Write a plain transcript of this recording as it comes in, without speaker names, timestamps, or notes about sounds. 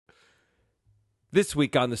This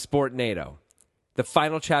week on the Sportnado, the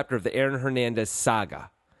final chapter of the Aaron Hernandez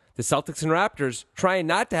saga. The Celtics and Raptors trying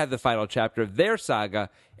not to have the final chapter of their saga,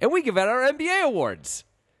 and we give out our NBA awards.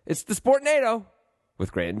 It's the Sportnado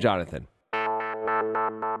with Grant and Jonathan.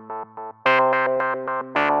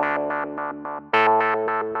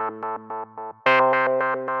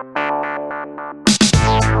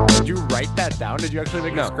 Did you write that down? Did you actually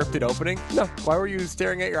make a scripted opening? No. Why were you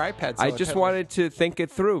staring at your iPad so I just intently? wanted to think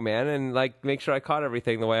it through, man, and make sure I caught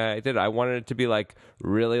everything the way I did. I wanted it to be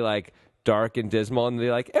really dark and dismal, and be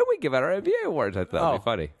and we give out our NBA awards. I thought that'd be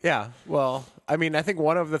funny. Yeah. Well, I mean, I think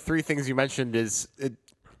one of the three things you mentioned is it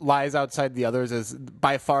lies outside the others is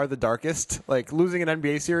by far the darkest. Like losing an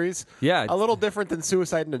NBA series. Yeah. A little different than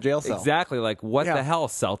suicide in a jail cell. Exactly. What the hell,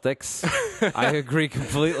 Celtics? I agree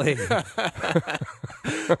completely.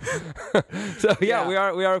 So we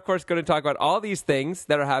are of course going to talk about all these things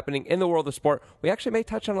that are happening in the world of sport. We actually may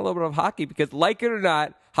touch on a little bit of hockey because, like it or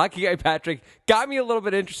not, hockey guy Patrick got me a little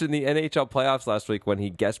bit interested in the NHL playoffs last week when he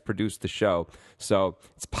guest produced the show. So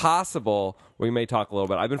it's possible we may talk a little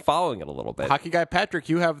bit. I've been following it a little bit. Hockey guy Patrick,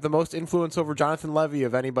 you have the most influence over Jonathan Levy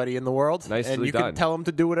of anybody in the world. Nicely and you done. can tell him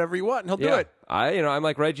to do whatever you want, and he'll do it. I'm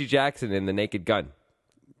like Reggie Jackson in The Naked Gun.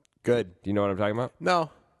 Good. Do you know what I'm talking about? No.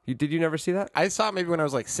 Did you never see that? I saw it maybe when I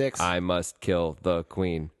was like 6. I must kill the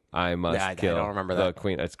queen. I must kill I don't remember the that.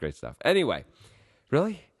 queen. That's great stuff. Anyway,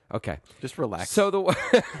 really? Okay. Just relax. So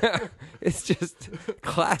it's just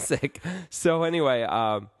classic. So anyway,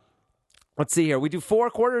 let's see here. We do 4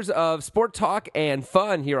 quarters of sport talk and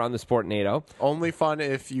fun here on the Sportnado. Only fun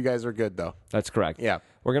if you guys are good, though. That's correct. Yeah.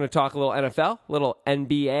 We're going to talk a little NFL, little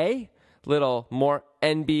NBA, little more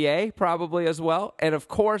NBA probably as well. And of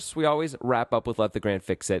course, we always wrap up with Let the Grant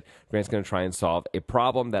Fix It. Grant's going to try and solve a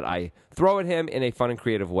problem that I throw at him in a fun and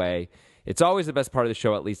creative way. It's always the best part of the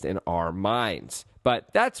show, at least in our minds.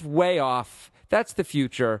 But that's way off. That's the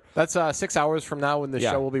future. That's 6 hours from now when the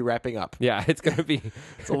show will be wrapping up. Yeah, it's going to be...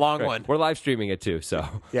 It's a long one. We're live streaming it too, so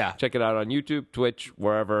check it out on YouTube, Twitch,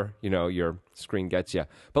 wherever your screen gets you.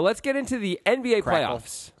 But let's get into the NBA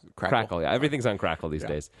playoffs. Crackle, yeah. Everything's on Crackle these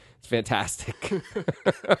days. It's fantastic. The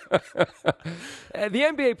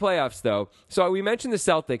NBA playoffs, though. So we mentioned the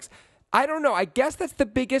Celtics. I don't know. I guess that's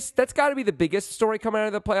got to be the biggest story coming out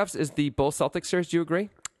of the playoffs is the Bulls-Celtics series. Do you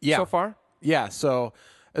agree? Yeah. So far? Yeah, so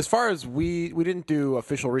as far as we didn't do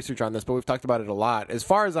official research on this, but we've talked about it a lot. As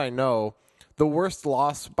far as I know, the worst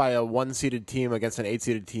loss by a 1-seeded team against an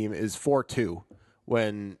 8-seeded team is 4-2.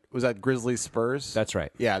 Was that Grizzlies Spurs? That's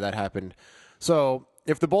right. Yeah, that happened. So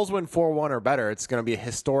if the Bulls win 4-1 or better, it's going to be a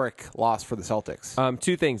historic loss for the Celtics.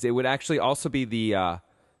 2 things. It would actually also be the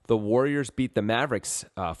Warriors beat the Mavericks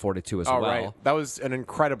 4-2 as well. Right. That was an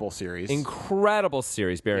incredible series. Incredible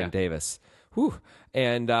series, Baron Davis. Whew.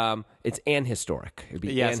 And it's historic. It'd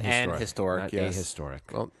be historic. Not yes. ahistoric.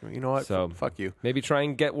 Well, you know what? So fuck you. Maybe try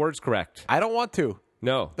and get words correct. I don't want to.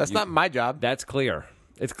 No. That's not my job. That's clear.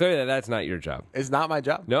 It's clear that that's not your job. It's not my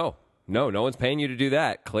job. No one's paying you to do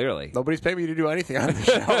that, clearly. Nobody's paying me to do anything on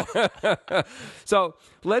the show. So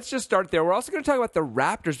let's just start there. We're also going to talk about the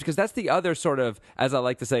Raptors because that's the other sort of, as I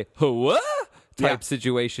like to say, type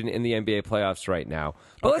situation in the NBA playoffs right now.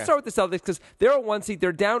 But let's start with the Celtics because they're a 1 seed.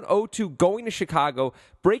 They're down 0-2 going to Chicago.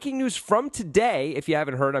 Breaking news from today, if you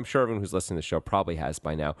haven't heard, I'm sure everyone who's listening to the show probably has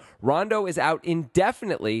by now. Rondo is out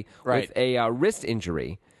indefinitely with a wrist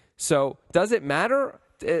injury. So does it matter?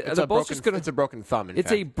 It's a broken thumb.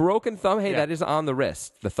 It's a broken thumb. Hey, that is on the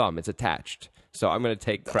wrist. The thumb. It's attached. So I'm going to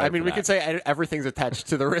take credit. I mean, we could say everything's attached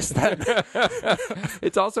to the wrist. Then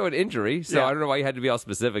it's also an injury. So I don't know why you had to be all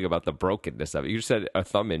specific about the brokenness of it. You just said a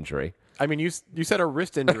thumb injury. I mean, you said a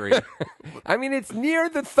wrist injury. I mean, it's near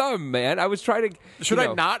the thumb, man. I was trying to. Should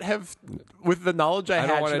I not have, with the knowledge I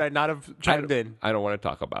had, should I not have chimed in? I don't want to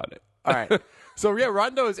talk about it. All right. So,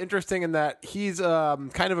 Rondo is interesting in that he's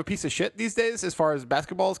kind of a piece of shit these days as far as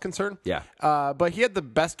basketball is concerned. Yeah. But he had the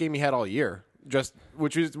best game he had all year,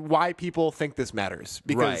 which is why people think this matters.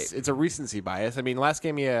 Because it's a recency bias. I mean, last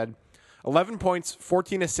game he had 11 points,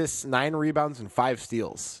 14 assists, 9 rebounds, and 5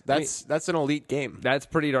 steals. That's an elite game. That's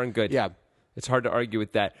pretty darn good. Yeah. It's hard to argue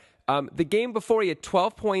with that. The game before, he had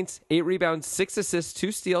 12 points, 8 rebounds, 6 assists,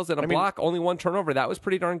 2 steals, and a block, only 1 turnover. That was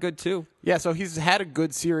pretty darn good, too. Yeah, so he's had a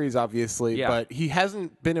good series, obviously, but he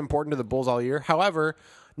hasn't been important to the Bulls all year. However,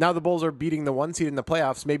 now the Bulls are beating the 1 seed in the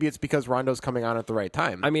playoffs. Maybe it's because Rondo's coming on at the right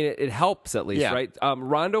time. I mean, it helps at least, right?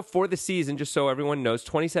 Rondo for the season, just so everyone knows,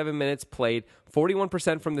 27 minutes played,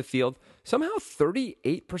 41% from the field, somehow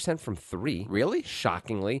 38% from 3. Really?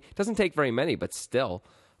 Shockingly. Doesn't take very many, but still.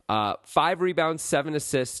 5 rebounds, 7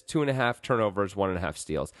 assists, 2.5 turnovers, 1.5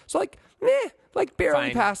 steals. So, like barely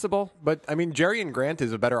Fine. passable. But I mean, Jerrion Grant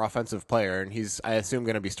is a better offensive player, and he's, I assume,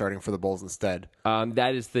 going to be starting for the Bulls instead.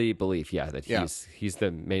 That is the belief, that Yeah. he's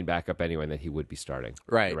the main backup anyway, and that he would be starting.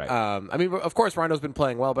 Right. You're right. I mean, of course, Rondo's been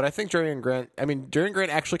playing well, but I think Jerrion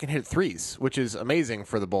Grant actually can hit threes, which is amazing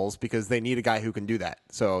for the Bulls because they need a guy who can do that.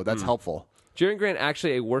 So that's helpful. Jerrion Grant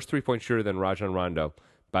actually a worse 3-point shooter than Rajon Rondo,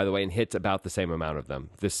 by the way, and hits about the same amount of them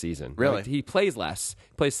this season. Really? Like, he plays less.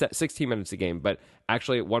 He plays 16 minutes a game, but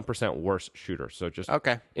actually at 1% worse shooter. So just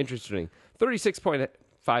interesting.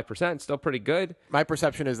 36.5%, still pretty good. My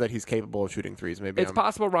perception is that he's capable of shooting threes. Maybe It's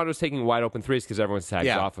possible Rondo's taking wide open threes because everyone's tagged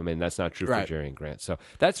off him, and that's not true Right. for Jerrion Grant. So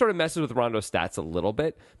that sort of messes with Rondo's stats a little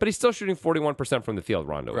bit, but he's still shooting 41% from the field,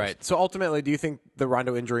 Rondo is. Right. So ultimately, do you think the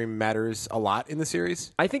Rondo injury matters a lot in the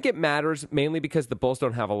series? I think it matters mainly because the Bulls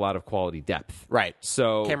don't have a lot of quality depth. Right.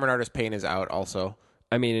 So Cameron Artis-Payne is out also.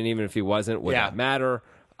 I mean, and even if he wasn't, would that matter?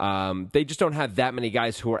 They just don't have that many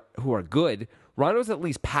guys who are good. Rondo's at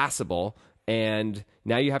least passable, and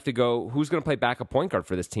now you have to go. Who's going to play backup point guard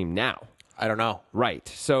for this team now? I don't know. Right.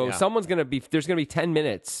 So someone's going to be. There's going to be 10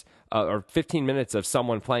 minutes or 15 minutes of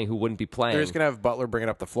someone playing who wouldn't be playing. They're just going to have Butler bringing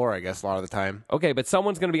up the floor, I guess, a lot of the time. Okay, but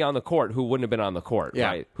someone's going to be on the court who wouldn't have been on the court,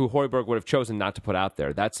 right? Who Hoiberg would have chosen not to put out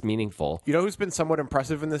there. That's meaningful. You know who's been somewhat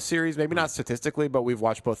impressive in this series? Maybe not statistically, but we've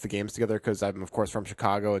watched both the games together because I'm, of course, from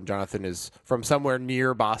Chicago and Jonathan is from somewhere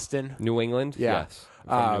near Boston. New England? Yeah. Yes.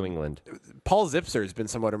 From New England. Paul Zipser has been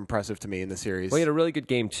somewhat impressive to me in the series. Well, he had a really good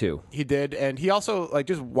game, too. He did, and he also, like,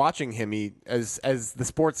 just watching him, he as the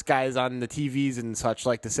sports guys on the TVs and such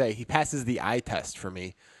like to say, he passes the eye test for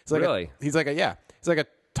me. He's like Really? He's like a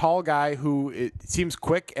tall guy who it seems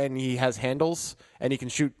quick and he has handles and he can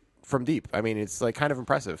shoot from deep. I mean, it's like kind of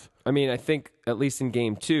impressive. I mean, I think at least in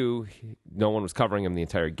game 2, no one was covering him the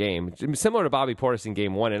entire game. Similar to Bobby Portis in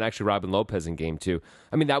game 1 and actually Robin Lopez in game 2.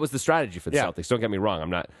 I mean, that was the strategy for the Celtics. Don't get me wrong.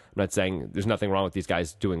 I'm not saying there's nothing wrong with these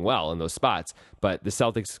guys doing well in those spots, but the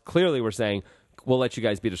Celtics clearly were saying, we'll let you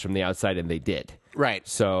guys beat us from the outside, and they did. Right.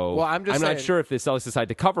 So well, I'm not sure if the Celtics decide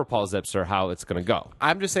to cover Paul Zipser how it's going to go.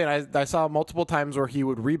 I'm just saying I saw multiple times where he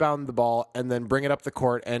would rebound the ball and then bring it up the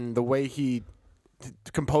court, and the way he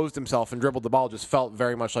composed himself and dribbled the ball just felt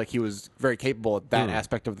very much like he was very capable at that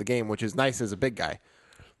aspect of the game, which is nice as a big guy.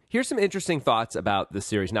 Here's some interesting thoughts about the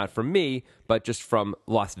series, not from me, but just from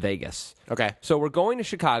Las Vegas. Okay. So we're going to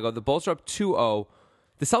Chicago. The Bulls are up 2-0.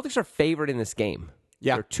 The Celtics are favored in this game.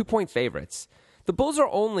 Yeah. They're 2-point favorites. The Bulls are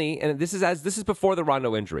only, and this is before the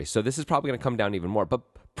Rondo injury, so this is probably going to come down even more. But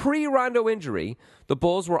pre-Rondo injury, the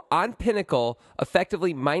Bulls were on Pinnacle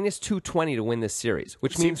effectively minus 220 to win this series,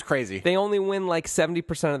 which means seems crazy. They only win like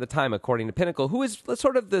 70% of the time, according to Pinnacle, who is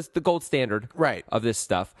sort of the gold standard of this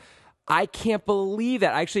stuff. I can't believe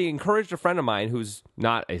that. I actually encouraged a friend of mine who's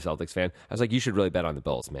not a Celtics fan. I was like, you should really bet on the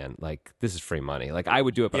Bulls, man. Like, this is free money. Like, I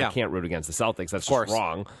would do it, but I can't root against the Celtics. That's just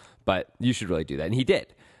wrong. But you should really do that. And he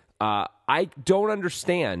did. I don't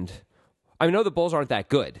understand. I know the Bulls aren't that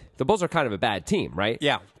good. The Bulls are kind of a bad team, right?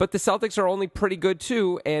 Yeah. But the Celtics are only pretty good,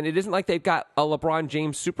 too, and it isn't like they've got a LeBron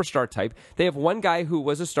James superstar type. They have one guy who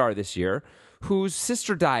was a star this year whose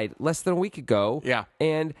sister died less than a week ago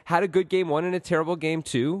and had a good game 1 and a terrible game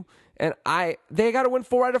 2. And they got to win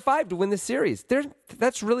 4 out of 5 to win this series.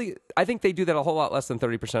 That's really, I think they do that a whole lot less than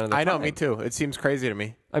 30% of the time. I know, me too. It seems crazy to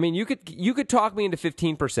me. I mean, you could talk me into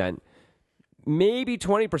 15%, maybe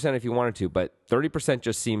 20% if you wanted to, but 30%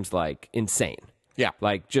 just seems like insane. Yeah.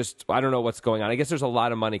 Like, just, I don't know what's going on. I guess there's a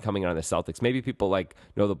lot of money coming on the Celtics. Maybe people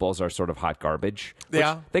know the Bulls are sort of hot garbage. Which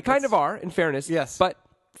they kind of are, in fairness. Yes. But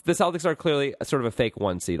the Celtics are clearly sort of a fake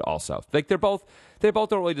 1 seed also. Like, they both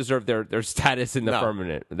don't really deserve their status in the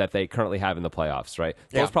firmament that they currently have in the playoffs, right?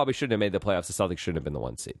 The Bulls probably shouldn't have made the playoffs. The Celtics shouldn't have been the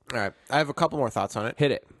 1 seed. All right. I have a couple more thoughts on it.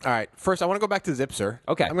 Hit it. All right. First, I want to go back to Zipser.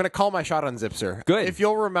 Okay. I'm going to call my shot on Zipser. Good. If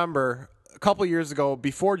you'll remember, a couple years ago,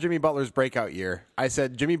 before Jimmy Butler's breakout year, I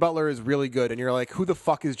said Jimmy Butler is really good, and you're like, who the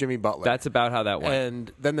fuck is Jimmy Butler? That's about how that went.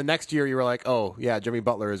 And then the next year, you were like, oh, yeah, Jimmy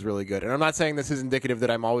Butler is really good. And I'm not saying this is indicative that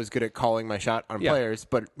I'm always good at calling my shot on players,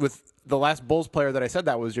 but with the last Bulls player that I said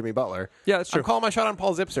that was Jimmy Butler. Yeah, that's true. I'm calling my shot on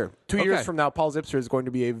Paul Zipser. 2 years from now, Paul Zipser is going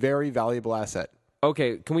to be a very valuable asset.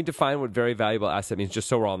 Okay, can we define what very valuable asset means, just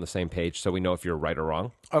so we're all on the same page, so we know if you're right or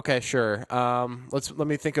wrong? Okay, sure. Let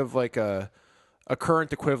me think of like a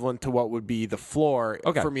current equivalent to what would be the floor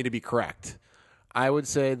for me to be correct. I would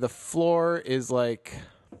say the floor is like,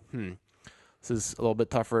 this is a little bit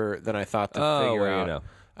tougher than I thought to figure out.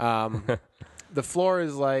 You know. The floor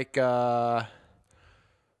is like,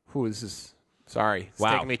 who is this? Sorry, it's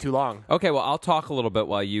taking me too long. Okay, well, I'll talk a little bit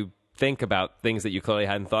while you think about things that you clearly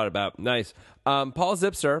hadn't thought about. Nice. Paul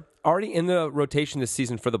Zipser, already in the rotation this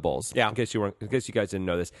season for the Bulls. Yeah. In case you guys didn't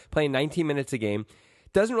know this, playing 19 minutes a game.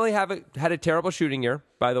 Doesn't really had a terrible shooting year,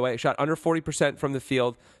 by the way. Shot under 40% from the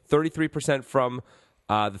field, 33% from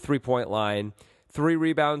the 3-point line, 3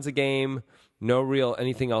 rebounds a game, no real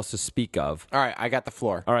anything else to speak of. All right, I got the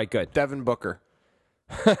floor. All right, good. Devin Booker.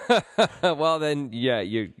 Well, then, yeah,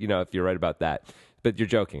 you know, if you're right about that. But you're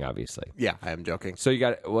joking, obviously. Yeah, I am joking. So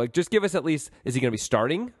just give us at least, is he going to be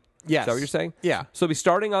starting? Yes. Is that what you're saying? Yeah. So he'll be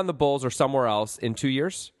starting on the Bulls or somewhere else in 2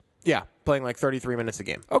 years? Yeah, playing like 33 minutes a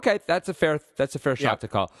game. Okay, that's a fair shot to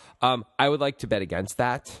call. I would like to bet against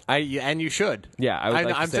that. And you should. Yeah,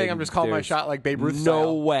 I'm saying I'm just calling my shot like Babe Ruth no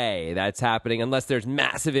style. way that's happening unless there's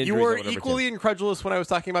massive injuries. You or were whatever equally incredulous when I was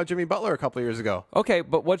talking about Jimmy Butler a couple of years ago. Okay,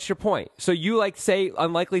 but what's your point? So you like say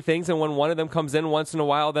unlikely things, and when one of them comes in once in a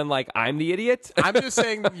while, then like I'm the idiot? I'm just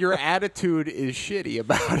saying your attitude is shitty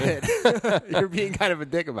about it. You're being kind of a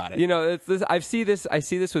dick about it. You know, I see this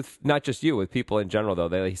with not just you, with people in general. Though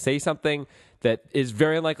they say something that is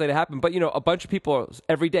very unlikely to happen. But, you know, a bunch of people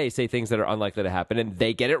every day say things that are unlikely to happen, and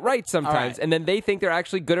they get it right sometimes, and then they think they're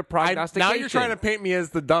actually good at prognostication. Now you're trying to paint me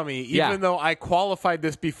as the dummy, even though I qualified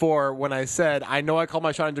this before when I said, I know I called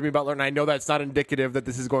my shot on Jimmy Butler, and I know that's not indicative that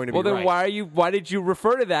this is going to be right. Well, then why did you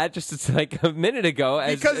refer to that just like a minute ago?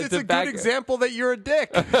 Because it's a good example that you're a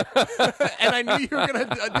dick. And I knew you were going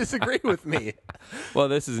to disagree with me. Well,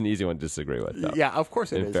 this is an easy one to disagree with, though. Yeah, of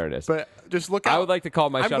course it is. In fairness. But just look out. I would like to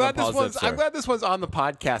call my shot on Paul Zipser. I'm glad this one's on the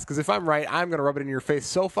podcast, because if I'm right, I'm going to rub it in your face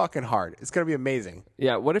so fucking hard. It's going to be amazing.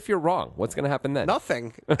 Yeah, what if you're wrong? What's going to happen then?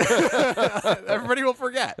 Nothing. Everybody will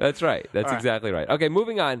forget. That's right. That's exactly right. Okay,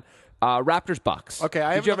 moving on. Raptors Bucks. Okay,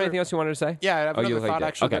 Did you have anything else you wanted to say? Yeah, I have another thought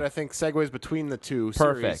actually that I think segues between the two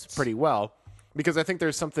series pretty well, because I think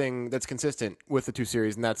there's something that's consistent with the two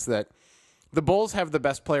series, and that's that the Bulls have the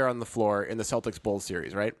best player on the floor in the Celtics-Bulls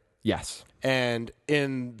series, right? Yes. And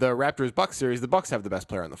in the Raptors-Bucks series, the Bucks have the best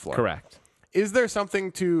player on the floor. Correct. Is there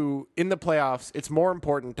something in the playoffs, it's more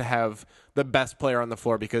important to have the best player on the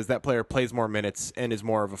floor because that player plays more minutes and is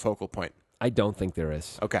more of a focal point? I don't think there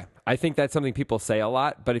is. Okay. I think that's something people say a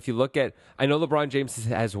lot, but if you look at, I know LeBron James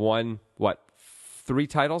has won, 3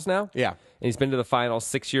 titles now? Yeah. And he's been to the finals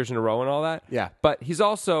 6 years in a row and all that? Yeah. But he's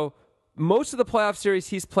also, most of the playoff series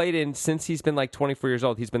he's played in since he's been like 24 years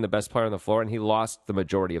old, he's been the best player on the floor, and he lost the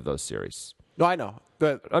majority of those series. No, I know.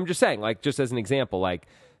 But I'm just saying, like, just as an example, like,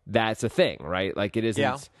 that's a thing, right? Like, it isn't.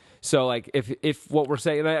 Yeah. So, like, if what we're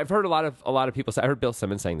saying, and I've heard a lot of people say, I heard Bill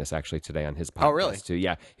Simmons saying this actually today on his podcast. Oh, really? Too.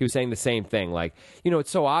 Yeah, he was saying the same thing. Like, you know,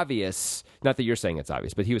 it's so obvious. Not that you're saying it's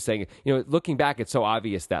obvious, but he was saying, you know, looking back, it's so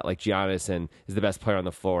obvious that like Giannis is the best player on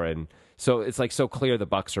the floor, and so it's like so clear the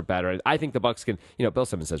Bucks are better. And I think the Bucks can. You know, Bill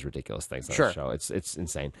Simmons says ridiculous things on the show. It's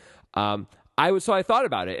insane. So I thought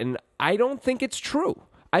about it, and I don't think it's true.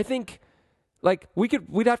 I think. Like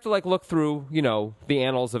we'd have to like look through, you know, the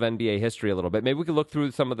annals of NBA history a little bit. Maybe we could look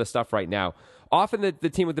through some of the stuff right now. Often the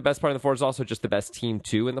team with the best player on the floor is also just the best team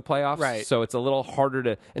too in the playoffs. Right. So it's a little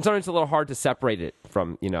harder and sometimes it's a little hard to separate it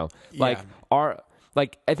from, you know, like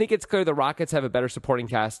I think it's clear the Rockets have a better supporting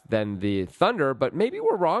cast than the Thunder, but maybe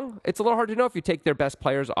we're wrong. It's a little hard to know if you take their best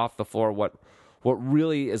players off the floor what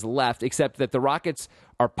really is left, except that the Rockets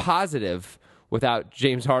are positive without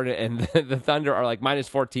James Harden, and the Thunder are like minus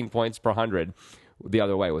 14 points per 100 the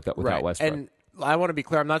other way without Westbrook. And I want to be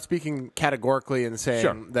clear, I'm not speaking categorically and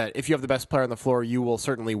saying that if you have the best player on the floor, you will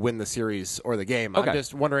certainly win the series or the game. Okay. I'm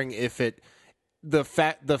just wondering if the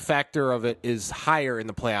factor of it is higher in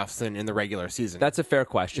the playoffs than in the regular season. That's a fair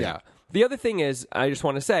question. Yeah. The other thing is, I just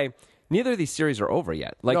want to say, neither of these series are over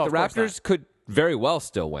yet. Like the Raptors could very well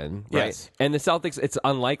still win, right? Yes. And the Celtics, it's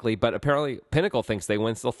unlikely, but apparently Pinnacle thinks they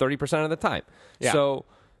win still 30% of the time. Yeah. So,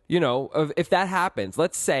 you know, if that happens,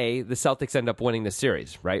 let's say the Celtics end up winning the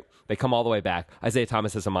series, right? They come all the way back. Isaiah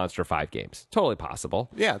Thomas is a monster 5 games. Totally possible.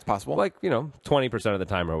 Yeah, it's possible. Like, you know, 20% of the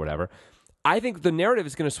time or whatever. I think the narrative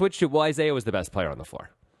is going to switch to, well, Isaiah was the best player on the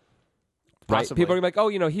floor. Right? Possibly. People are going to be like, oh,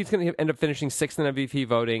 you know, he's going to end up finishing 6th in MVP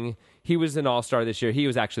voting. He was an all-star this year. He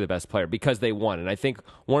was actually the best player because they won. And I think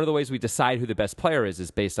one of the ways we decide who the best player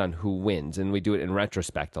is based on who wins, and we do it in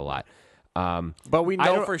retrospect a lot. But we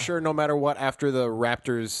know for sure, no matter what, after the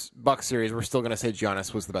Raptors-Bucks series, we're still going to say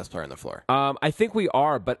Giannis was the best player on the floor. I think we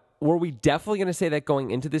are, but were we definitely going to say that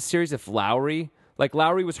going into this series if Lowry... Like,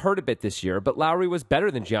 Lowry was hurt a bit this year, but Lowry was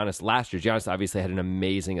better than Giannis last year. Giannis obviously had an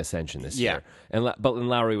amazing ascension this year. But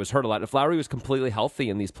Lowry was hurt a lot. If Lowry was completely healthy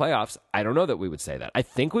in these playoffs, I don't know that we would say that. I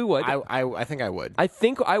think we would. I think I would. I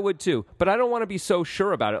think I would, too. But I don't want to be so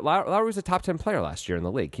sure about it. Lowry was a top 10 player last year in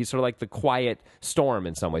the league. He's sort of like the quiet storm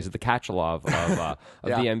in some ways, the catch-all of the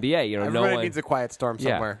NBA. You know, everybody needs a quiet storm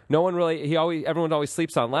somewhere. Yeah, no one really... Everyone always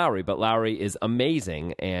sleeps on Lowry, but Lowry is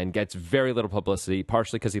amazing and gets very little publicity,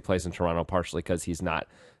 partially because he plays in Toronto, partially because he's not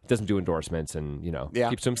doesn't do endorsements and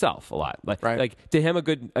keeps to himself a lot. Like to him, a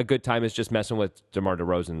good time is just messing with DeMar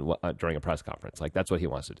DeRozan during a press conference. Like that's what he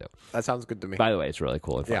wants to do. That sounds good to me. By the way, it's really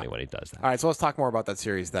cool and funny when he does that. All right, so let's talk more about that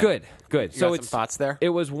series then. Good. You got some thoughts there? It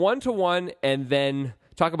was 1-1, and then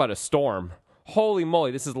talk about a storm. Holy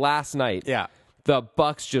moly! This is last night. Yeah. The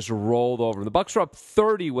Bucks just rolled over. The Bucks were up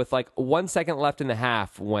 30 with like 1 second left in the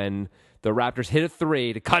half when the Raptors hit a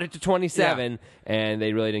three to cut it to 27, and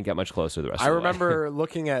they really didn't get much closer the rest of the way. I remember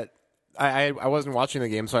looking at I wasn't watching the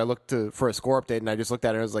game, so I looked for a score update, and I just looked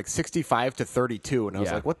at it. It was like 65-32, and I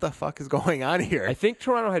was like, what the fuck is going on here? I think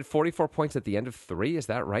Toronto had 44 points at the end of three. Is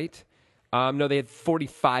that right? No, they had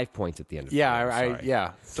 45 points at the end of three.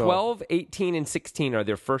 So 12, 18, and 16 are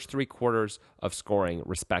their first 3 quarters of scoring,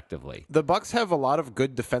 respectively. The Bucks have a lot of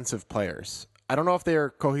good defensive players. I don't know if they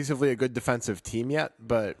are cohesively a good defensive team yet,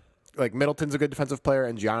 but like Middleton's a good defensive player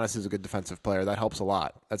and Giannis is a good defensive player. That helps a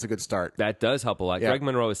lot. That's a good start. That does help a lot. Greg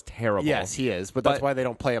Monroe is terrible. Yes, he is, but that's why they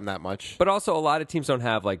don't play him that much. But also, a lot of teams don't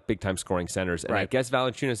have like big time scoring centers, and I guess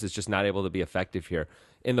Valanciunas is just not able to be effective here.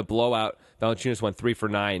 In the blowout, Valanciunas went 3 for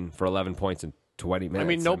 9 for 11 points in 20 minutes. I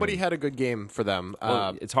mean, nobody had a good game for them.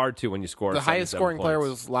 Well, it's hard to when you score. The highest scoring points. player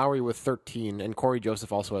was Lowry with 13, and Corey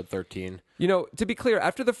Joseph also had 13. You know, to be clear,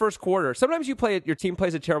 after the first quarter, sometimes your team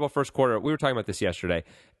plays a terrible first quarter. We were talking about this yesterday,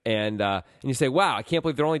 and you say, "Wow, I can't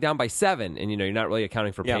believe they're only down by 7," and you're not really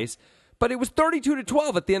accounting for pace. But it was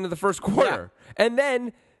 32-12 at the end of the first quarter, and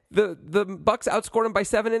then the Bucks outscored them by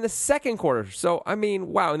 7 in the second quarter. So I mean,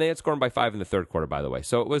 wow, and they outscored them by 5 in the third quarter, by the way.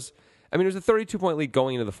 So it was a 32-point lead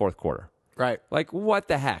going into the fourth quarter. Right. Like, what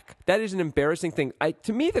the heck? That is an embarrassing thing.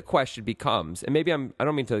 To me, the question becomes, and maybe I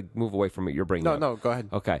don't mean to move away from what you're bringing up. No, go ahead.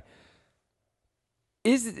 Okay.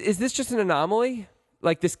 Is this just an anomaly?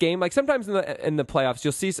 Like this game? Like sometimes in the playoffs,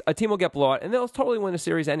 you'll see a team will get blowout, and they'll totally win a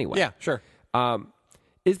series anyway. Yeah, sure.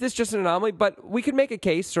 Is this just an anomaly? But we could make a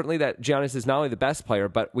case, certainly, that Giannis is not only the best player,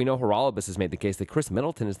 but we know Haralabos has made the case that Chris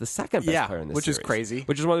Middleton is the second best player in this which series. Is crazy.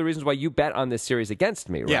 Which is one of the reasons why you bet on this series against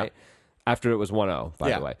me, right? Yeah. After it was 1-0,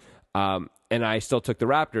 by the way. And I still took the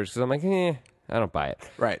Raptors because I'm like, I don't buy it.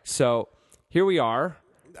 Right. So here we are.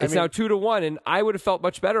 It's now 2-1, and I would have felt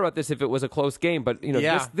much better about this if it was a close game. But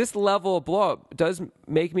this level of blowout does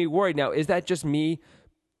make me worried. Now, is that just me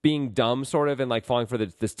being dumb, sort of, and like falling for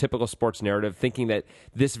this typical sports narrative, thinking that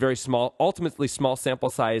this very ultimately small sample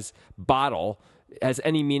size bottle has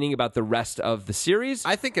any meaning about the rest of the series?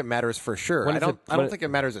 I think it matters for sure. I don't think it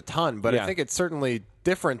matters a ton, but I think it's certainly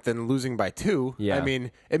different than losing by 2. Yeah. I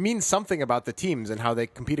mean, it means something about the teams and how they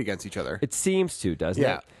compete against each other. It seems to, doesn't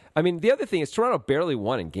it? I mean, the other thing is Toronto barely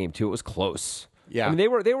won in Game 2. It was close. Yeah. I mean, they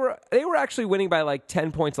were actually winning by like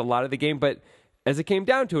 10 points a lot of the game, but as it came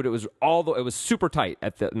down to it, it was super tight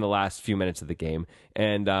in the last few minutes of the game,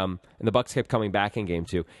 and the Bucks kept coming back in Game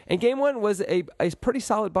 2. And Game 1 was a pretty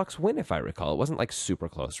solid Bucks win, if I recall. It wasn't like super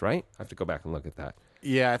close, right? I have to go back and look at that.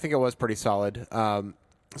 Yeah, I think it was pretty solid.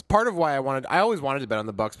 It's part of why I always wanted to bet on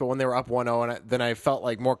the Bucks, but when they were up 1-0, then I felt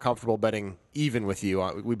like more comfortable betting even with you.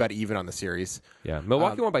 We bet even on the series. Yeah,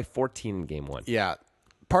 Milwaukee won by 14 in Game 1. Yeah.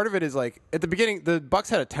 Part of it is like at the beginning, the Bucks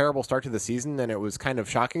had a terrible start to the season, and it was kind of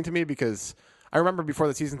shocking to me because I remember before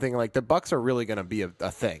the season thinking like the Bucks are really going to be a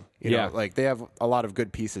thing. You know, like they have a lot of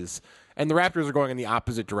good pieces, and the Raptors are going in the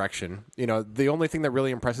opposite direction. You know, the only thing that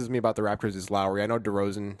really impresses me about the Raptors is Lowry. I know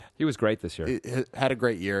DeRozan, he was great this year. Had a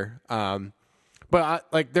great year.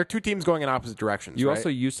 But they're two teams going in opposite directions. You right? also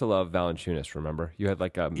used to love Valanciunas, remember? You had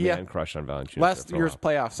like a man crush on Valanciunas. Last year's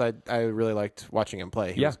playoffs, I really liked watching him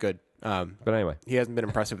play. He was good. But anyway. He hasn't been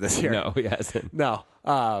impressive this year. No, he hasn't. No.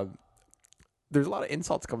 There's a lot of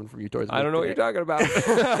insults coming from you towards me. I don't know what you're talking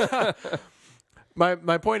about.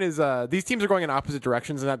 My point is these teams are going in opposite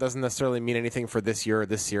directions, and that doesn't necessarily mean anything for this year or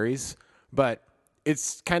this series. But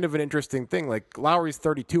it's kind of an interesting thing. Like Lowry's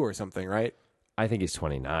 32 or something, right? I think he's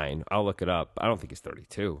 29. I'll look it up. I don't think he's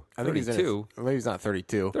 32. I think 32. Maybe he's not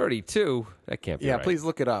 32. 32? That can't be right. Yeah, please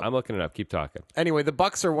look it up. I'm looking it up. Keep talking. Anyway, the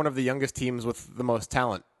Bucks are one of the youngest teams with the most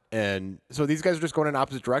talent. And so these guys are just going in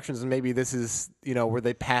opposite directions, and maybe this is, where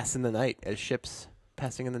they pass in the night as ships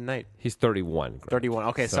passing in the night. He's 31. Greg. 31.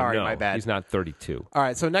 Okay, so sorry, no, my bad. He's not 32. All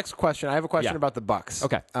right, so next question. I have a question about the Bucks.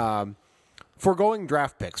 Okay. Foregoing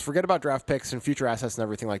draft picks. Forget about draft picks and future assets and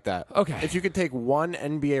everything like that. Okay. If you could take one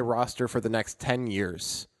NBA roster for the next 10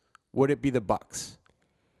 years, would it be the Bucks?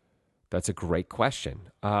 That's a great question.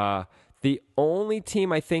 The only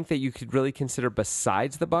team I think that you could really consider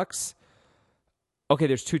besides the Bucks. Okay,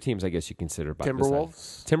 there's 2 teams I guess you consider.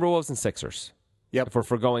 Timberwolves and Sixers. Yep. If we're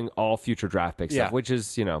foregoing all future draft pick stuff, which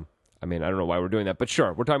is, I mean, I don't know why we're doing that, but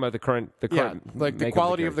sure, we're talking about the current like the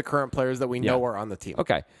quality of the current players that we know are on the team.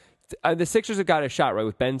 Okay. the Sixers have got a shot, right,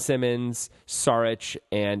 with Ben Simmons, Saric,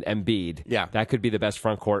 and Embiid. Yeah. That could be the best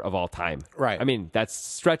front court of all time. Right. I mean, that's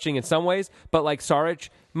stretching in some ways, but like Saric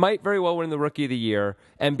might very well win the Rookie of the Year.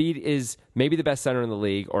 Embiid is maybe the best center in the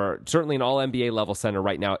league, or certainly an all-NBA level center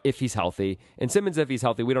right now if he's healthy. And Simmons, if he's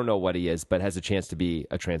healthy, we don't know what he is, but has a chance to be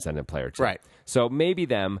a transcendent player too. Right. So maybe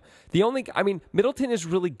them. Middleton is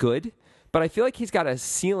really good, but I feel like he's got a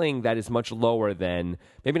ceiling that is much lower than,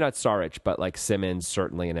 maybe not Saric, but like Simmons,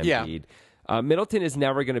 certainly, and Embiid. Yeah. Middleton is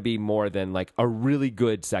never going to be more than like a really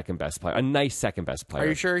good second best player, a nice second best player. Are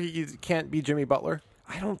you sure he can't be Jimmy Butler?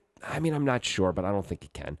 I'm not sure, but I don't think he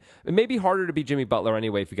can. It may be harder to be Jimmy Butler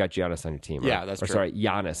anyway if you got Giannis on your team. Right? Yeah, that's true. Sorry,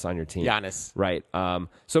 Giannis on your team. Giannis. Right.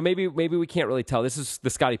 So maybe we can't really tell. This is the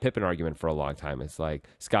Scottie Pippen argument for a long time. It's like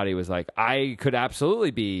Scottie was like, I could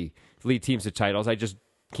absolutely lead teams to titles. I just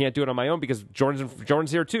can't do it on my own because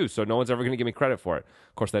Jordan's here too, so no one's ever going to give me credit for it.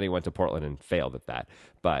 Of course, then he went to Portland and failed at that.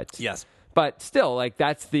 But yes. But still, like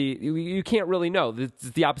you can't really know.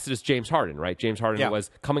 The opposite is James Harden, right? James Harden was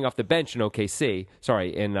coming off the bench in OKC.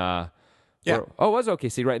 Sorry, it was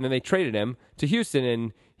OKC, right? And then they traded him to Houston,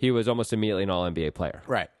 and he was almost immediately an All-NBA player.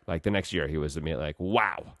 Right. Like the next year, he was immediately like,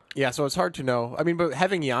 wow. Yeah, so it's hard to know. I mean, but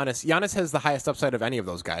having Giannis has the highest upside of any of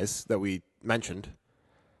those guys that we mentioned.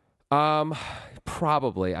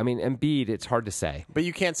 Probably. I mean, Embiid, it's hard to say. But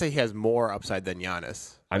you can't say he has more upside than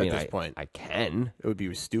Giannis at this point. I can. It would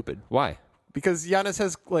be stupid. Why? Because Giannis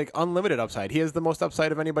has like unlimited upside. He has the most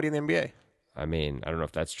upside of anybody in the NBA. I mean, I don't know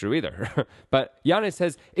if that's true either. But Giannis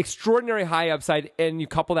has extraordinary high upside, and you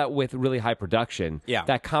couple that with really high production. Yeah.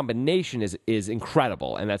 That combination is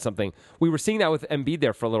incredible, and that's something we were seeing that with Embiid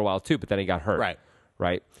there for a little while too, but then he got hurt.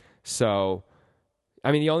 Right. So,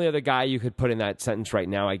 I mean, the only other guy you could put in that sentence right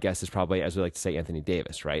now, I guess, is probably, as we like to say, Anthony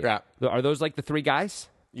Davis, right? Yeah. Are those like the three guys?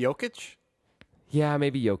 Jokic? Yeah,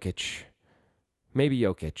 maybe Jokic.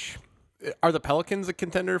 Are the Pelicans a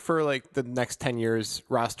contender for like the next 10 years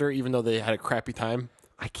roster, even though they had a crappy time?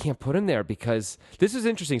 I can't put him there because this is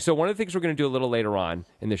interesting. So one of the things we're going to do a little later on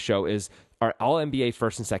in the show is our all-NBA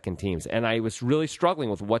first and second teams. And I was really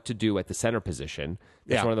struggling with what to do at the center position.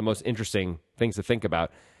 It's one of the most interesting things to think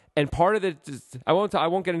about. And part of it, I won't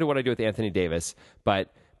get into what I do with Anthony Davis,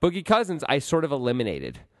 but Boogie Cousins, I sort of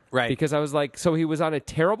eliminated. Right. Because I was like, so he was on a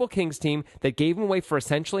terrible Kings team that gave him away for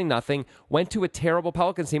essentially nothing, went to a terrible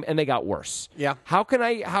Pelicans team, and they got worse. Yeah. How can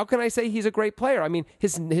I say he's a great player? I mean,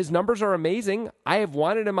 his numbers are amazing. I have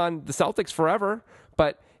wanted him on the Celtics forever,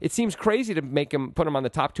 but it seems crazy to put him on the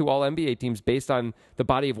top two All-NBA teams based on the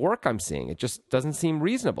body of work I'm seeing. It just doesn't seem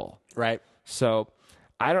reasonable. Right. So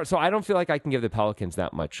I don't feel like I can give the Pelicans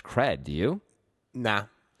that much cred. Do you? Nah.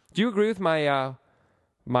 Do you agree with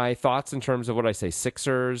my thoughts in terms of what I say,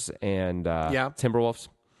 Sixers and Timberwolves?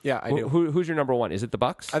 Yeah, I do. Who's your number one? Is it the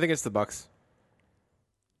Bucks? I think it's the Bucks.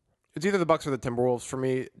 It's either the Bucks or the Timberwolves for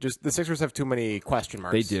me. Just the Sixers have too many question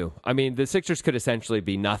marks. They do. I mean, the Sixers could essentially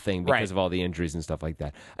be nothing because of all the injuries and stuff like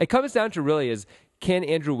that. It comes down to really is, can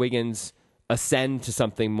Andrew Wiggins ascend to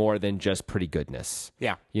something more than just pretty goodness?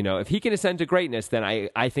 Yeah. You know, if he can ascend to greatness, then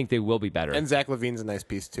I think they will be better. And Zach LaVine's a nice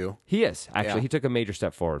piece too. He is. Actually, he took a major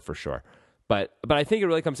step forward for sure. But I think it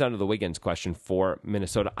really comes down to the Wiggins question for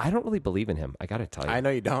Minnesota. I don't really believe in him. I got to tell you. I know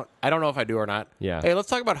you don't. I don't know if I do or not. Yeah. Hey, let's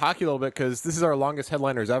talk about hockey a little bit because this is our longest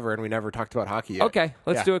headliners ever, and we never talked about hockey yet. Okay,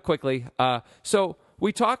 let's do it quickly. So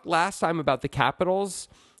we talked last time about the Capitals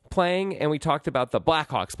playing, and we talked about the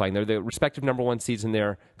Blackhawks playing. They're the respective number one seeds in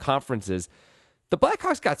their conferences. The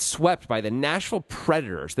Blackhawks got swept by the Nashville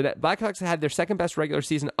Predators. The Blackhawks had their second best regular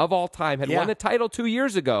season of all time, had won the title 2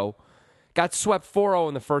 years ago. Got swept 4-0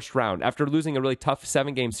 in the first round after losing a really tough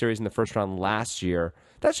 7-game series in the first round last year.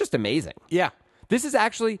 That's just amazing. Yeah. This is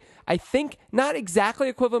actually, I think, not exactly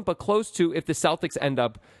equivalent, but close to if the Celtics end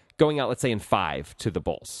up going out, let's say, in 5 to the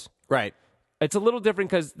Bulls. Right. It's a little different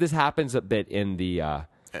because this happens a bit in the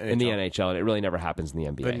NHL, and it really never happens in the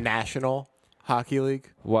NBA. The National Hockey League.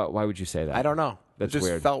 Why would you say that? I don't know. That's it just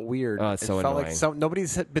weird. felt weird. Oh, it's so it felt annoying. like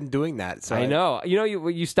nobody's been doing that. So I know. You know,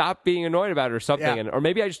 you stopped being annoyed about it or something, or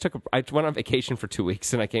maybe I just I went on vacation for 2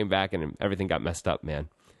 weeks and I came back and everything got messed up, man.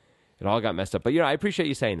 It all got messed up. But I appreciate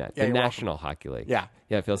you saying that. Yeah, the you're National Hockey League. Yeah,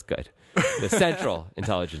 it feels good. The Central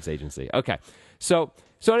Intelligence Agency. Okay, so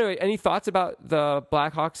anyway, any thoughts about the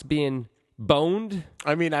Blackhawks being boned?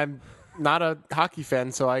 I mean, I'm not a hockey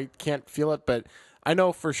fan, so I can't feel it, but I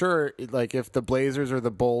know for sure, like if the Blazers or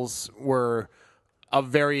the Bulls were a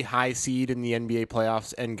very high seed in the NBA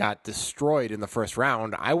playoffs and got destroyed in the first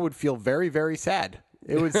round, I would feel very, very sad.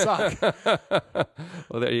 It would suck.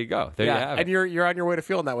 Well, there you go. There you have it. And you're on your way to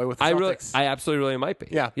feeling that way with the Celtics. I absolutely really might be.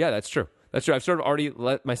 Yeah. Yeah, that's true. That's true. I've sort of already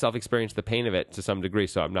let myself experience the pain of it to some degree,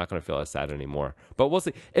 so I'm not going to feel as sad anymore. But we'll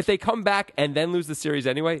see. If they come back and then lose the series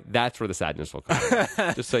anyway, that's where the sadness will come.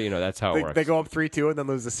 Just so you know, that's how it works. They go up 3-2 and then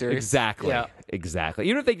lose the series. Exactly. Yeah. Exactly.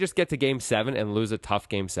 Even if they just get to Game 7 and lose a tough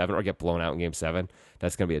Game 7 or get blown out in Game 7,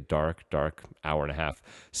 that's going to be a dark, dark hour and a half.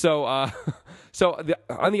 So, on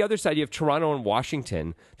the other side, you have Toronto and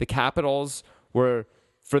Washington. The Capitals were,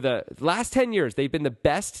 for the last 10 years, they've been the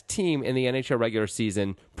best team in the NHL regular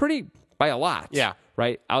season, pretty by a lot. Yeah.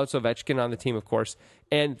 Right? Alex Ovechkin on the team, of course.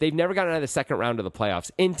 And they've never gotten out of the second round of the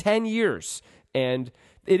playoffs in 10 years. And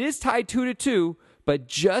it is tied 2-2, but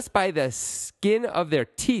just by the skin of their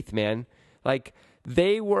teeth, man. Like,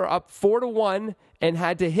 they were up 4-1 and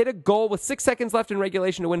had to hit a goal with 6 seconds left in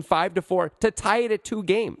regulation to win 5-4 to tie it at 2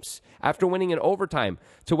 games after winning in overtime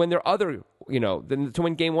to win their other, to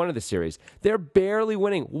win game 1 of the series. They're barely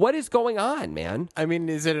winning. What is going on, man? I mean,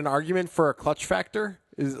 is it an argument for a clutch factor?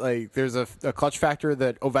 Is like there's a clutch factor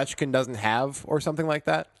that Ovechkin doesn't have or something like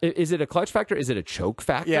that? Is it a clutch factor? Is it a choke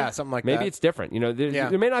factor? Yeah, something like that. Maybe it's different.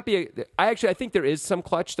 There may not be I think there is some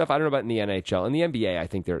clutch stuff. I don't know about in the NHL. In the NBA, I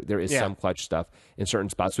think there is some clutch stuff in certain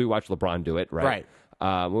spots. We watch LeBron do it, right?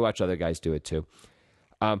 Right. We watch other guys do it too.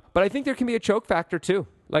 But I think there can be a choke factor too.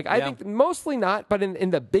 Like, I think mostly not, but in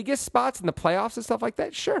the biggest spots in the playoffs and stuff like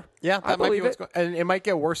that, sure. Yeah, I believe it. And it might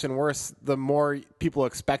get worse and worse the more people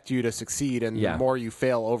expect you to succeed and the more you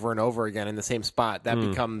fail over and over again in the same spot. That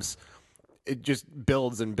becomes, it just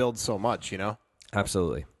builds and builds so much,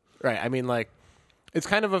 Absolutely. Right. I mean, like, it's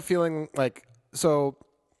kind of a feeling like, so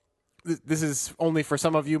this is only for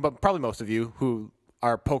some of you, but probably most of you who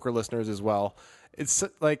are poker listeners as well. It's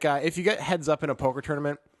like if you get heads up in a poker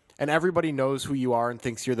tournament, and everybody knows who you are and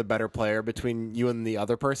thinks you're the better player between you and the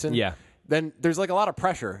other person, then there's like a lot of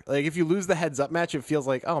pressure. Like if you lose the heads up match, it feels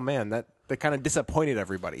like, oh man, that kind of disappointed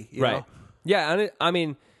everybody. You know? Yeah,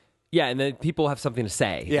 and and then people have something to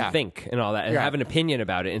say, and think, and all that, and have an opinion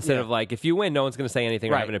about it instead of like, if you win, no one's going to say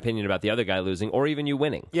anything or have an opinion about the other guy losing, or even you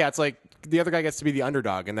winning. Yeah, it's like the other guy gets to be the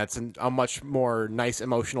underdog, and that's a much more nice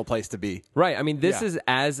emotional place to be. Right. I mean, this is,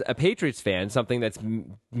 as a Patriots fan, something that's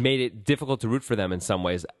made it difficult to root for them in some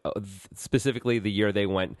ways, specifically the year they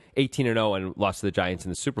went 18-0 and lost to the Giants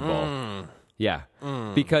in the Super Bowl. Yeah,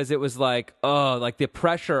 because it was like, the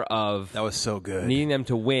pressure of that was so good, needing them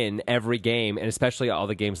to win every game, and especially all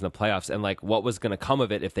the games in the playoffs, and like what was going to come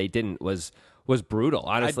of it if they didn't was brutal.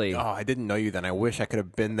 Honestly, I didn't know you then. I wish I could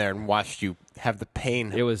have been there and watched you have the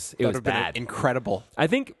pain. It was bad, incredible. I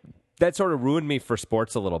think that sort of ruined me for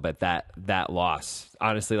sports a little bit. That loss,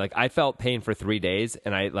 honestly, like I felt pain for 3 days,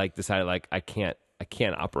 and I decided I can't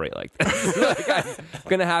operate like this. Like, I'm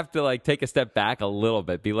gonna have to take a step back a little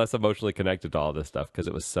bit, be less emotionally connected to all this stuff because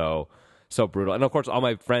it was so brutal. And of course, all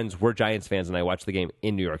my friends were Giants fans, and I watched the game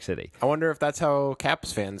in New York City. I wonder if that's how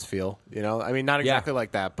Caps fans feel. I mean, not exactly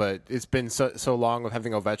like that, but it's been so long of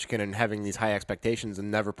having Ovechkin and having these high expectations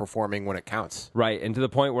and never performing when it counts. Right, and to the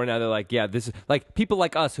point where now they're like, this is like people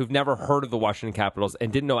like us who've never heard of the Washington Capitals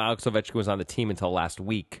and didn't know Alex Ovechkin was on the team until last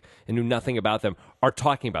week and knew nothing about them are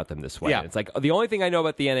talking about them this way. Yeah. It's like the only thing I know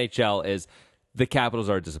about the NHL is the Capitals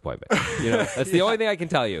are a disappointment. That's the only thing I can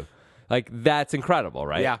tell you. Like, that's incredible,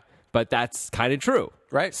 right? Yeah. But that's kind of true.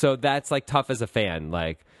 Right. So that's tough as a fan.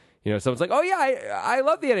 Someone's like, oh yeah, I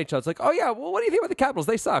love the NHL. It's like, oh yeah, well, what do you think about the Capitals?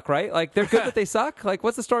 They suck, right? Like, they're good, but they suck. Like,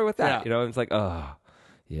 what's the story with that? Yeah. It's like, oh,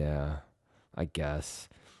 yeah, I guess,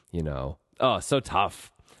 oh, so tough.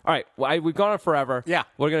 All right, well, we've gone on forever. Yeah.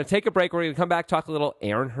 We're going to take a break. We're going to come back, talk a little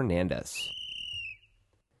Aaron Hernandez.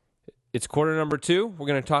 It's quarter number 2. We're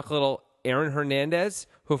going to talk a little Aaron Hernandez,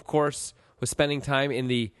 who, of course, was spending time in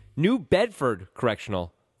the New Bedford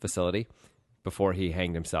Correctional Facility before he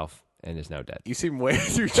hanged himself and is now dead. You seem way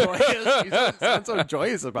too joyous. You sound so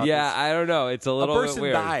joyous about this. Yeah, I don't know. It's a little bit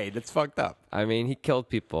weird. A person died. It's fucked up. I mean, he killed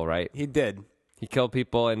people, right? He did. He killed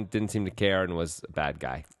people and didn't seem to care and was a bad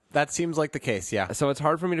guy. That seems like the case, yeah. So it's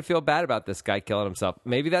hard for me to feel bad about this guy killing himself.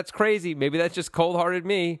 Maybe that's crazy. Maybe that's just cold-hearted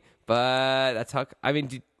me. But that's how... I mean,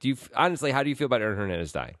 do you honestly, how do you feel about Aaron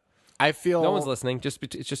Hernandez dying? I feel... No one's listening.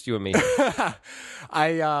 It's just you and me.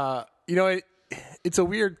 It's a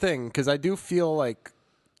weird thing because I do feel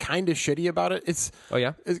kind of shitty about it. It's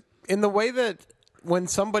in the way that when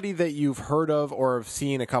somebody that you've heard of or have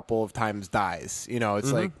seen a couple of times dies,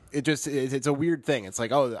 it's like it's a weird thing. It's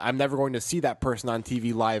like, oh, I'm never going to see that person on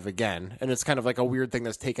TV live again, and it's kind of like a weird thing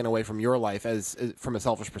that's taken away from your life as from a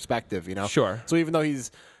selfish perspective, Sure. So even though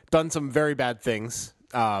he's done some very bad things,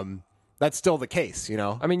 that's still the case,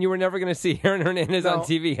 I mean, you were never going to see Aaron Hernandez on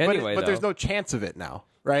TV anyway, but there's no chance of it now.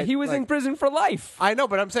 Right? He was in prison for life. I know,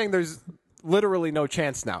 but I'm saying there's literally no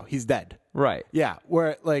chance now. He's dead. Right. Yeah.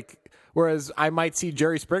 Where Whereas I might see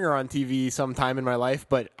Jerry Springer on TV sometime in my life,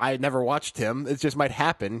 but I never watched him. It just might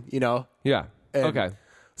happen, Yeah. And Okay.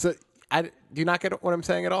 So do you not get what I'm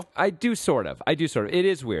saying at all? I do sort of. It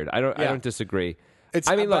is weird. I don't disagree.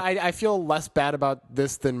 Look, I feel less bad about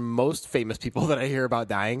this than most famous people that I hear about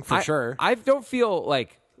dying, for sure. I don't feel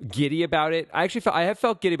like giddy about it. I have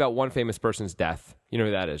felt giddy about one famous person's death. You know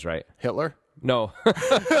who that is, right? Hitler? No.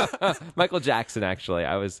 Michael Jackson, actually.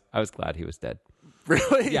 I was glad he was dead.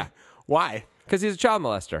 Really? Yeah. Why? Because he's a child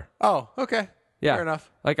molester. Oh, okay. Yeah. Fair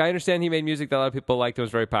enough. Like, I understand he made music that a lot of people liked and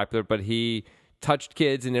was very popular, but he touched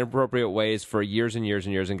kids in inappropriate ways for years and years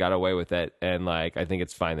and years and got away with it. And, like, I think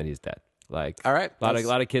it's fine that he's dead. Like, all right. A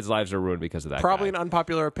lot of kids' lives are ruined because of that. Probably guy. an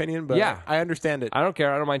unpopular opinion, but yeah. I understand it. I don't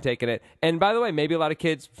care. I don't mind taking it. And by the way, maybe a lot of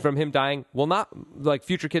kids from him dying will not, like,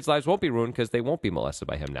 future kids' lives won't be ruined because they won't be molested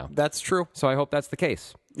by him now. That's true. So I hope that's the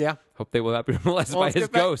case. Yeah. Hope they will not be molested by his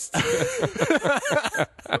ghost.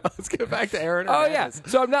 Let's get back to Aaron Oh, Hernandez.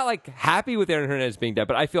 yeah. So I'm not, like, happy with Aaron Hernandez being dead,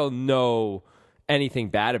 but I feel anything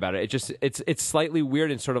bad about it. It's slightly weird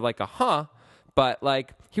and sort of like but,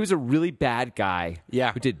 like, he was a really bad guy.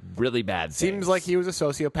 Yeah. Who did really bad things. Seems like he was a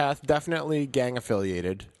sociopath, definitely gang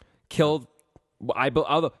affiliated. Killed.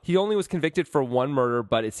 Although he only was convicted for one murder,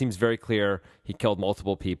 but it seems very clear he killed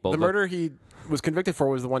multiple people. The murder he was convicted for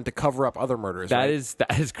was the one to cover up other murders. That right?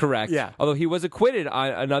 is correct. Yeah. Although he was acquitted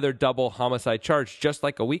on another double homicide charge just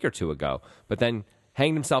like a week or two ago, but then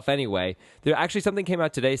hanged himself anyway. There actually something came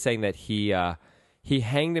out today saying that he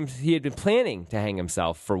hanged him. He had been planning to hang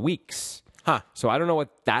himself for weeks. Huh. So I don't know what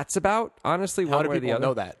that's about. Honestly, How one do way or the people other.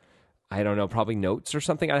 know that? I don't know. Probably notes or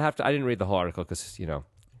something. I didn't read the whole article because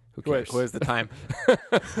who cares? Where's the time?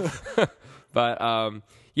 But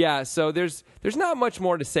yeah, so there's not much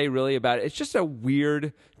more to say really about it. It's just a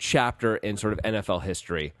weird chapter in sort of NFL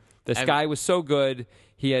history. This guy was so good.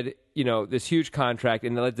 He had this huge contract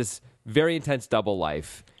and led this very intense double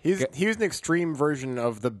life. He was an extreme version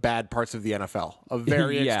of the bad parts of the NFL. A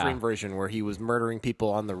very extreme version where he was murdering people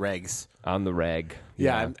on the regs. On the reg.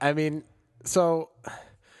 Yeah. I mean, so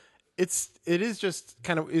it is just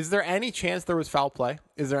kind of. Is there any chance there was foul play?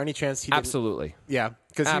 Is there any chance he didn't? Absolutely. Yeah,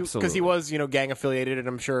 because he was gang affiliated, and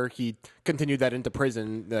I'm sure he continued that into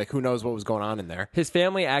prison. Like, who knows what was going on in there? His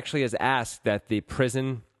family actually has asked that the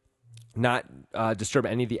prison not disturb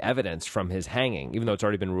any of the evidence from his hanging, even though it's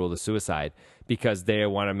already been ruled a suicide, because they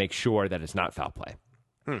want to make sure that it's not foul play.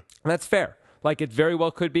 And that's fair. Like, it very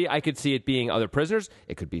well could be. I could see it being other prisoners.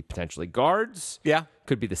 It could be potentially guards. Yeah.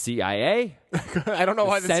 Could be the CIA. I don't know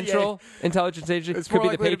why the Central CIA, Intelligence Agency. Could be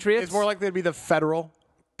the Patriots. It's more likely to be the Federal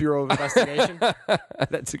Bureau of Investigation.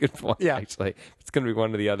 That's a good point, Yeah. actually. It's going to be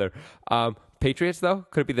one or the other. Patriots, though?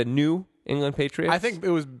 Could it be the New England Patriots? I think it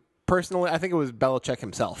was Belichick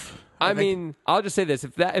himself. I mean, I'll just say this.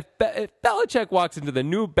 If Belichick walks into the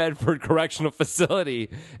New Bedford Correctional Facility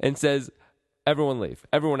and says, everyone leave,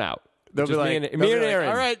 everyone out. They'll Just be me like, and Aaron.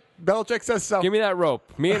 all right, Belichick says so. Give me that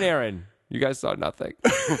rope. Me and Aaron. You guys saw nothing.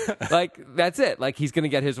 Like, that's it. Like, he's going to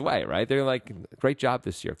get his way, right? They're like, great job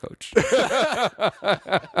this year, coach.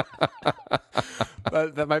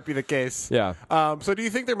 That might be the case. Yeah. So do you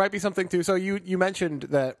think there might be something too? So you mentioned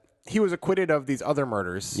that he was acquitted of these other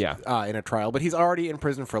murders in a trial, but he's already in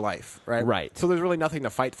prison for life, right? Right. So there's really nothing to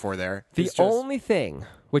fight for there. The only thing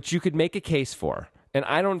which you could make a case for, and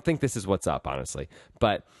I don't think this is what's up, honestly,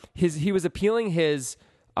 but he was appealing his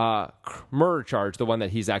murder charge, the one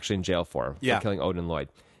that he's actually in jail for killing Odin Lloyd.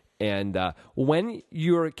 And when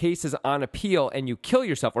your case is on appeal and you kill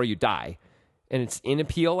yourself or you die, and it's in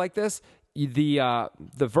appeal like this, the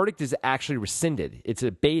verdict is actually rescinded. It's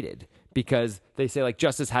abated because they say, like,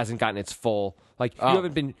 justice hasn't gotten its full, like, you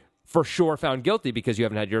haven't been for sure found guilty because you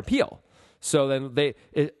haven't had your appeal. So then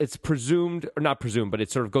it's presumed, or not presumed, but it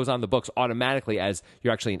sort of goes on the books automatically as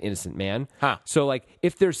you're actually an innocent man. Huh. So, like,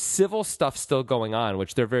 if there's civil stuff still going on,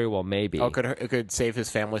 which there very well may be. Oh, it could save his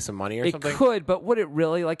family some money or something? It could, but would it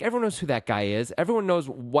really? Like, everyone knows who that guy is. Everyone knows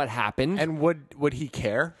what happened. And would he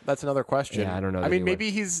care? That's another question. Yeah, I don't know I that mean, he maybe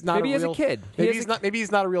would. he's not Maybe a as a real kid. Maybe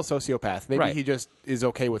he's not a real sociopath. Maybe Right. he just is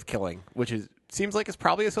okay with killing, which seems like it's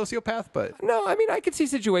probably a sociopath, but No, I mean, I could see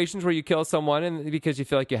situations where you kill someone and because you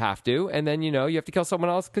feel like you have to, and then, you have to kill someone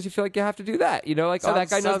else because you feel like you have to do that. Like, that guy knows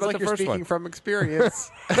sounds about like the you're first speaking one. from experience.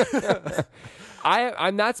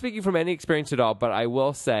 I'm not speaking from any experience at all, but I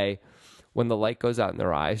will say when the light goes out in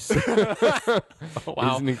their eyes.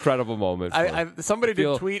 Wow. It's an incredible moment. Somebody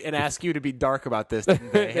did tweet and ask you to be dark about this,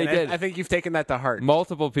 didn't they? They did. I think you've taken that to heart.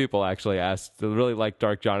 Multiple people actually asked to really like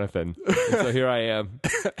Dark Jonathan. And so here I am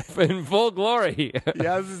in full glory.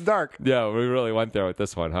 Yeah, this is dark. Yeah, we really went there with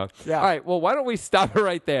this one, huh? Yeah. All right, well, why don't we stop it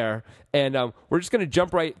right there? And we're just going to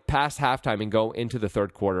jump right past halftime and go into the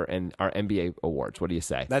third quarter and our NBA awards. What do you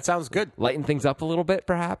say? That sounds good. Lighten things up a little bit,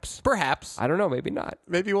 perhaps? Perhaps. I don't know, maybe not.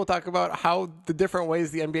 Maybe we'll talk about how the different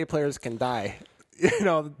ways the NBA players can die. You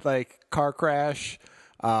know, like car crash,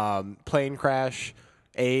 plane crash,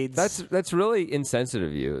 AIDS. That's really insensitive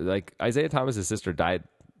of you. Like, Isaiah Thomas's sister died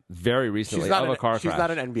very recently of a car crash. She's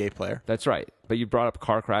not an NBA player. That's right. But you brought up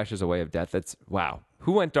car crash as a way of death. That's, wow.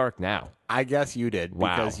 Who went dark now? I guess you did.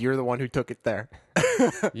 Wow. Because you're the one who took it there.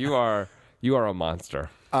 You are a monster.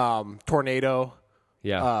 Tornado.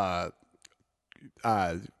 Yeah.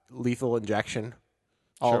 Lethal injection.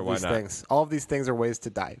 All Sure, of why these not? things. All of these things are ways to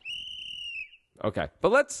die. Okay. But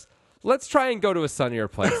let's try and go to a sunnier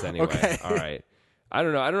place anyway. Okay. All right. I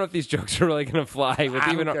don't know if these jokes are really going to fly with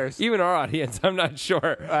Who cares? even our audience. I'm not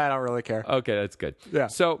sure. I don't really care. Okay, that's good. Yeah.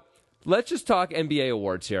 So let's just talk NBA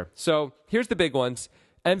awards here. So here's the big ones: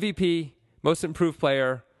 MVP, Most Improved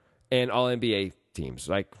Player, and All NBA teams.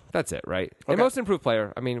 Like, that's it, right? And Most Improved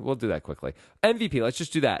Player. I mean, we'll do that quickly. MVP. Let's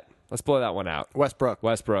just do that. Let's blow that one out.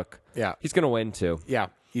 Westbrook. Yeah. He's going to win too. Yeah.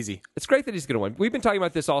 Easy. It's great that he's going to win. We've been talking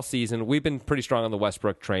about this all season. We've been pretty strong on the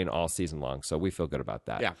Westbrook train all season long, so we feel good about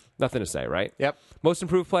that. Yeah. Nothing to say, right? Yep. Most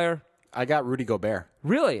Improved Player. I got Rudy Gobert.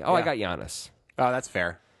 Really? Oh, I Yeah. got Giannis. Oh, that's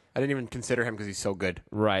fair. I didn't even consider him because he's so good.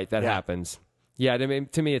 Right. That Yeah. happens. Yeah.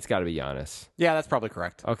 To me, it's got to be Giannis. Yeah, that's probably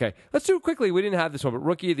correct. Okay, let's do it quickly. We didn't have this one, but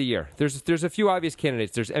Rookie of the Year. There's a few obvious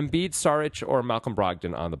candidates. There's Embiid, Saric, or Malcolm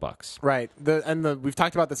Brogdon on the Bucks. Right. We've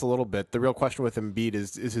talked about this a little bit. The real question with Embiid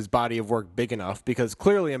is his body of work big enough? Because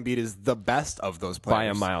clearly Embiid is the best of those players. By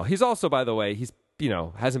a mile. He's also, by the way,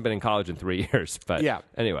 hasn't been in college in 3 years. But Yeah.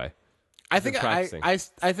 anyway, I think practicing.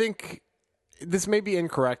 I think this may be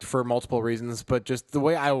incorrect for multiple reasons, but just the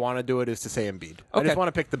way I want to do it is to say Embiid. I Okay. just want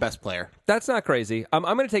to pick the best player. that's not crazy. I'm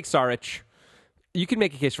going to take Saric. You can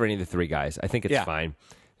make a case for any of the three guys. I think it's Yeah. fine.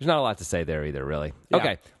 There's not a lot to say there either, really. Yeah.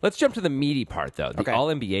 Okay, let's jump to the meaty part, though. The Okay.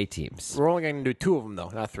 All-NBA teams. We're only going to do 2 of them, though,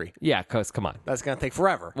 not 3. Yeah, because come on. That's going to take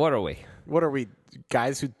forever. What are we? What are we,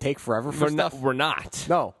 guys who take forever for stuff? We're not.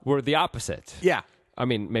 No. We're the opposite. Yeah. I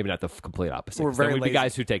mean, maybe not the complete opposite. We're 'cause then very we'd be lazy.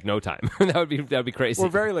 guys who take no time. that would be crazy. We're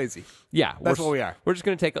very lazy. Yeah, That's we're, what we are. We're just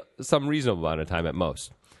going to take some reasonable amount of time at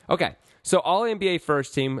most. Okay, so All NBA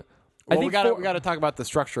first team. I Well, think we got to talk about the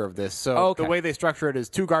structure of this. So Okay. the way they structure it is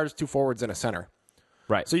 2 guards, 2 forwards, and a center.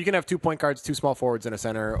 right. So you can have 2 point guards, 2 small forwards, and a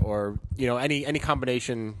center, or any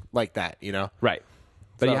combination like that. right,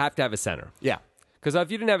 but So- you have to have a center Yeah. because if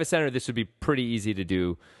you didn't have a center, this would be pretty easy to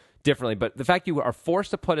do differently. But the fact you are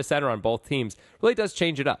forced to put a center on both teams really does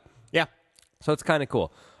change it up. Yeah. So it's kind of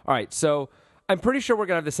cool. All right, so I'm pretty sure we're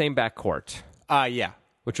going to have the same backcourt, Yeah.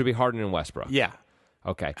 which would be Harden and Westbrook. Yeah.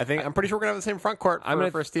 Okay. I'm pretty sure we're gonna have the same front court for the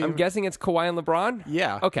first team. I'm guessing it's Kawhi and LeBron.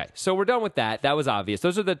 Yeah. Okay, so we're done with that. That was obvious.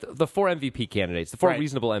 Those are the 4 MVP candidates, the 4 Right.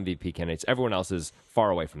 reasonable MVP candidates. Everyone else is far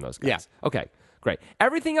away from those guys. Yeah. Okay, great.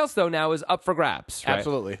 Everything else though now is up for grabs. Right?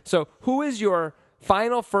 Absolutely. So who is your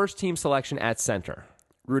final first team selection at center?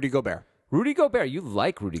 Rudy Gobert. Rudy Gobert. You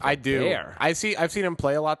like Rudy Gobert? I do. I've seen him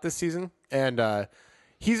play a lot this season, and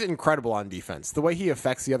he's incredible on defense. The way he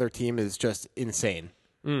affects the other team is just insane.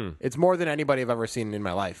 It's more than anybody I've ever seen in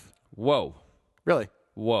my life. Whoa, Really?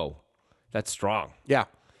 whoa, that's strong. Yeah.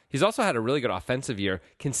 He's also had a really good offensive year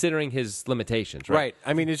considering his limitations. Right. Right.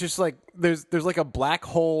 I mean, it's just like there's like a black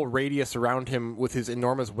hole radius around him with his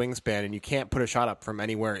enormous wingspan, and you can't put a shot up from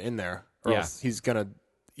anywhere in there, or Yeah. else he's gonna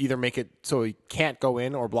either make it so he can't go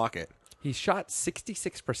in or block it. He shot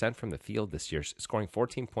 66% from the field this year, scoring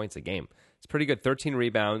 14 points a game. It's pretty good. 13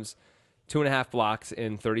 rebounds, 2.5 blocks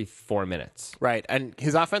in 34 minutes. Right, and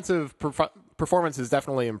his offensive performance has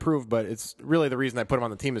definitely improved, but it's really the reason I put him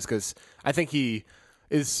on the team is because I think he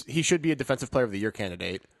should be a defensive player of the year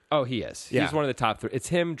candidate. Oh, he is. Yeah. He's one of the top 3. It's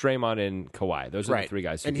him, Draymond, and Kawhi. Those are Right, the 3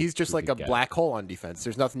 guys. and he's just like a black hole on defense.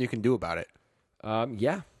 There's nothing you can do about it.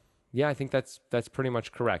 Yeah, I think that's pretty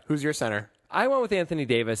much correct. Who's your center? I went with Anthony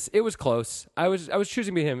Davis. It was close. I was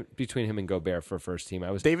choosing between him and Gobert for first team.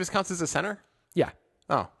 Davis counts as a center? Yeah.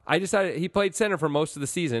 Oh, I decided he played center for most of the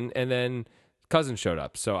season, and then Cousins showed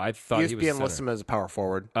up, so I thought he was ESPN center. lists him as a power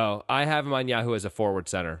forward. Oh, I have him on Yahoo as a forward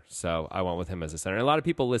center, so I went with him as a center. And a lot of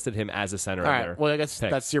people listed him as a center. All in right. their Well, I guess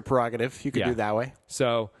picks. that's your prerogative. You could Yeah. do it that way.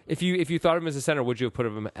 So if you thought of him as a center, would you have put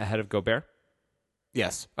him ahead of Gobert?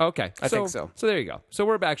 Yes. Okay, I think so. So there you go. So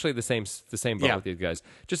we're actually the same boat Yeah. with these guys.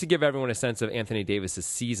 Just to give everyone a sense of Anthony Davis's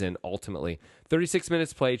season, ultimately, 36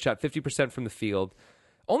 minutes played, shot 50% from the field,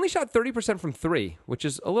 only shot 30% from three, which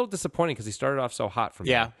is a little disappointing because he started off so hot from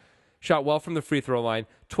Yeah. there. Shot well from the free throw line,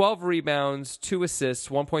 12 rebounds, 2 assists,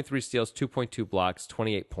 1.3 steals, 2.2 blocks,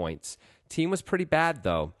 28 points. Team was pretty bad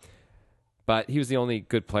though, but he was the only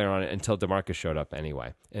good player on it until DeMarcus showed up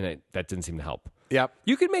anyway, and that didn't seem to help. Yep.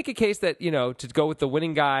 You could make a case that, to go with the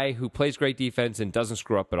winning guy who plays great defense and doesn't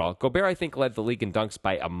screw up at all. Gobert, I think, led the league in dunks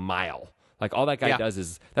by a mile. Like, all that guy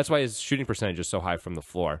does that's why his shooting percentage is so high from the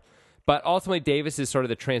floor. But ultimately, Davis is sort of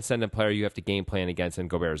the transcendent player you have to game plan against, and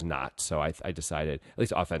Gobert is not. So I decided, at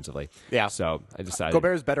least offensively. Yeah. So I decided.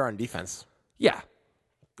 Gobert is better on defense. Yeah.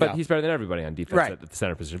 But Yeah. he's better than everybody on defense Right. at the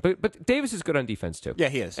center position. But Davis is good on defense, too. Yeah,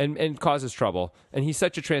 he is. And causes trouble. And he's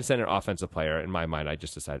such a transcendent offensive player. In my mind, I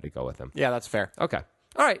just decided to go with him. Yeah, that's fair. Okay.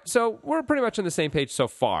 All right. So we're pretty much on the same page so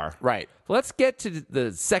far. Right. Let's get to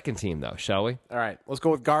the second team, though, shall we? All right. Let's go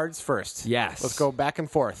with guards first. Yes. Let's go back and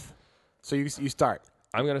forth. So you start.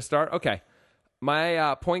 I'm going to start. Okay.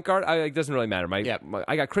 My point guard, it doesn't really matter.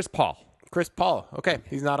 I got Chris Paul. Chris Paul. Okay.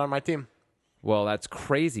 He's not on my team. Well, that's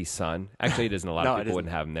crazy, son. Actually, it isn't. A lot No, of it people isn't.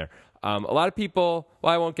 wouldn't have him there. A lot of people,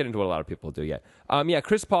 well, I won't get into what a lot of people do yet.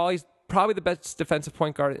 Chris Paul, he's probably the best defensive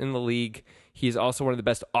point guard in the league. He's also one of the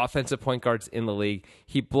best offensive point guards in the league.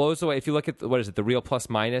 He blows away. If you look at, the real plus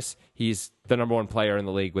minus, he's the number one player in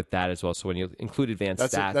the league with that as well. So when you include advanced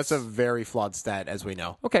stats. That's a very flawed stat, as we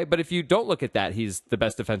know. Okay, but if you don't look at that, he's the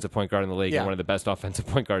best defensive point guard in the league Yeah. and one of the best offensive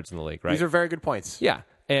point guards in the league, right? These are very good points. Yeah,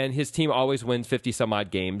 and his team always wins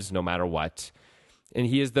 50-some-odd games no matter what. And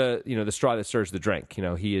he is the straw that stirs the drink.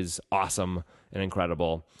 He is awesome and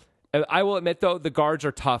incredible. I will admit, though, the guards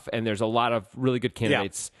are tough, and there's a lot of really good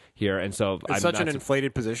candidates here. And so It's such an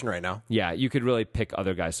inflated position right now. Yeah, you could really pick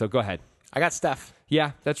other guys. So go ahead. I got Steph.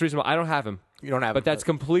 Yeah, that's reasonable. I don't have him. You don't have But him. that's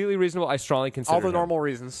completely reasonable. I strongly consider all the him. normal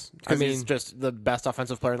reasons. Because I he's mean- just the best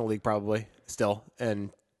offensive player in the league, probably, still.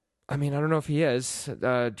 And I don't know if he is.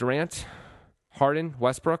 Durant, Harden,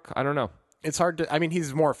 Westbrook, I don't know. it's hard to...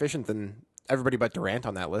 he's more efficient than everybody but Durant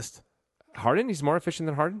on that list. Harden? He's more efficient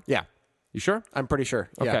than Harden? Yeah, You sure? I'm pretty sure.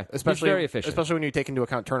 Okay. Yeah. He's Especially, very efficient. Especially when you take into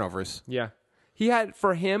account turnovers. Yeah. He had,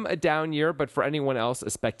 for him, a down year, but for anyone else, a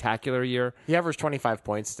spectacular year. He averaged 25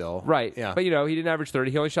 points still. Right. Yeah. But, he didn't average 30.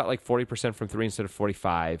 He only shot 40% from three instead of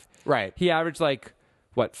 45. Right. He averaged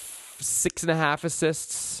 6.5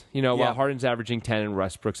 assists, while Harden's averaging 10 and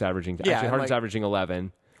Westbrook's averaging... Yeah, actually, and, Harden's averaging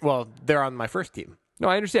 11. Well, they're on my first team. No,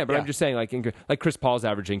 I understand, but Yeah. I'm just saying, like Chris Paul's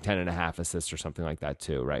averaging 10.5 assists or something like that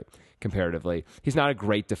too, right? Comparatively, he's not a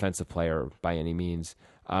great defensive player by any means.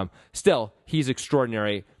 Still, he's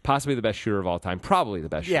extraordinary, possibly the best shooter of all time, probably the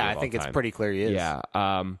best shooter of all time. Yeah, I think it's pretty clear he is.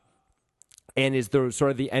 Yeah, and is the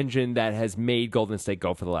sort of the engine that has made Golden State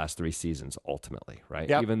go for the last 3 seasons, ultimately, right?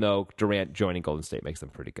 Yep. Even though Durant joining Golden State makes them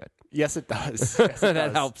pretty good. Yes, it does. Yes, it That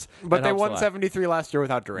does. helps. But That they helps a won lot. 73 last year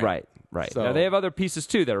without Durant. Right. So- Now, they have other pieces,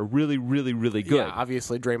 too, that are really, really, really good. Yeah,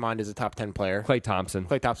 obviously, Draymond is a top 10 player. Klay Thompson.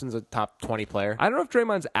 Klay Thompson's a top 20 player. I don't know if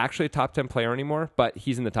Draymond's actually a top 10 player anymore, but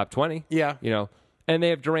he's in the top 20. Yeah. And they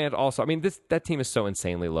have Durant also. That team is so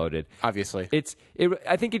insanely loaded. Obviously.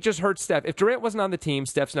 I think it just hurts Steph. If Durant wasn't on the team,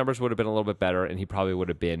 Steph's numbers would have been a little bit better, and he probably would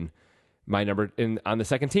have been my number on the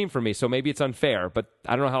second team for me. So maybe it's unfair, but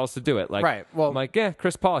I don't know how else to do it. Right. Well, I'm like,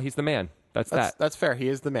 Chris Paul, he's the man. That's that. That's fair. He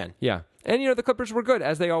is the man. Yeah. And, the Clippers were good,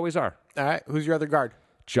 as they always are. All right. Who's your other guard?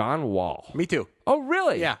 John Wall. Me too. Oh,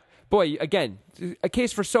 really? Yeah. Boy, again, a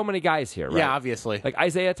case for so many guys here, right? Yeah, obviously. Like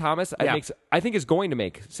Isaiah Thomas, Yeah. I think is going to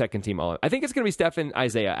make second team All. I think it's going to be Steph and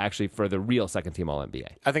Isaiah actually for the real second team All NBA.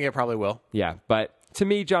 I think it probably will. Yeah, but to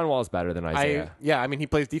me, John Wall is better than Isaiah. He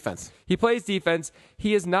plays defense. He plays defense.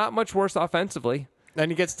 He is not much worse offensively. And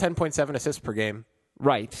he gets 10.7 assists per game.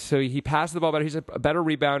 Right. So he passes the ball better. He's a better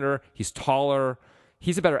rebounder. He's taller.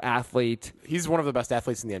 He's a better athlete. He's one of the best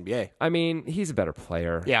athletes in the NBA. He's a better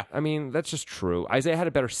player. Yeah. That's just true. Isaiah had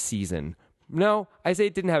a better season. No, Isaiah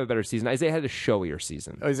didn't have a better season. Isaiah had a showier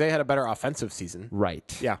season. Isaiah had a better offensive season.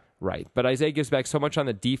 Right. Yeah. Right. But Isaiah gives back so much on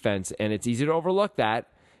the defense, and it's easy to overlook that.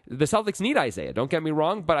 The Celtics need Isaiah, don't get me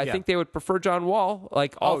wrong, but I think they would prefer John Wall,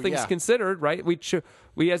 all things considered, right?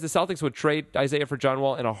 We as the Celtics would trade Isaiah for John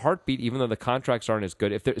Wall in a heartbeat, even though the contracts aren't as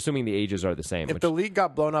good, assuming the ages are the same. If the league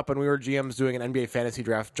got blown up and we were GMs doing an NBA fantasy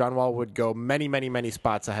draft, John Wall would go many, many, many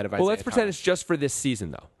spots ahead of Isaiah. Well, let's pretend Thomas. it's just for this season,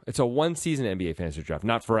 though. It's a one-season NBA fantasy draft,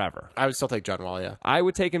 not forever. I would still take John Wall, yeah. I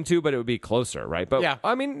would take him too, but it would be closer, right? But Yeah.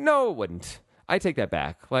 No, it wouldn't. I take that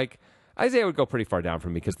back. Isaiah would go pretty far down for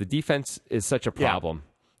me because the defense is such a problem.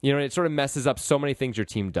 It sort of messes up so many things your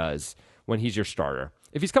team does when he's your starter.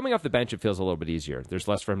 If he's coming off the bench, it feels a little bit easier. There's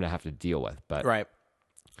less for him to have to deal with. But Right.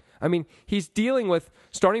 I mean, he's dealing with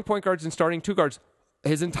starting point guards and starting two guards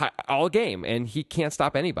his entire all game, and he can't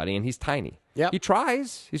stop anybody, and he's tiny. Yep. He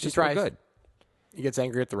tries. He's just tries. so good. He gets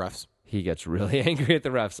angry at the refs. He gets really angry at the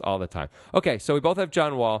refs all the time. Okay, so we both have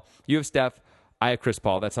John Wall. You have Steph. I have Chris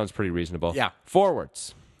Paul. That sounds pretty reasonable. Yeah.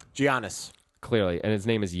 Forwards, Giannis. clearly, and his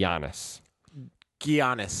name is Giannis.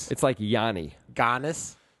 Giannis. It's like Yanni.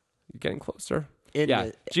 Giannis. You're getting closer. In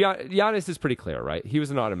Yeah, the- Giannis is pretty clear, right? He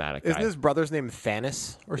was an automatic guy. Isn't his brother's name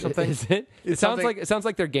Thanos or something? Is it? It sounds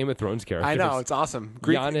like they're Game of Thrones characters. I know, it's awesome.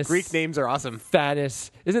 Greek names are awesome.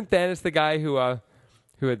 Thanos. Isn't Thanos the guy who had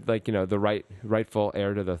the rightful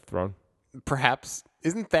heir to the throne? Perhaps.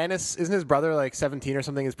 Isn't his brother like 17 or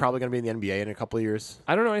something? Is probably going to be in the NBA in a couple of years.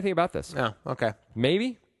 I don't know anything about this. Oh, okay.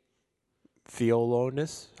 Maybe.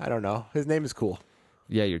 Theolonus? I don't know. His name is cool.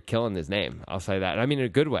 Yeah, you're killing his name. I'll say that. I mean, in a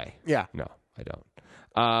good way. Yeah. No, I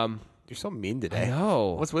don't. You're so mean today.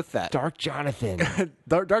 No. What's with that? Dark Jonathan.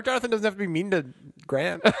 Dark Jonathan doesn't have to be mean to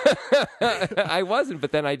Grant. I wasn't,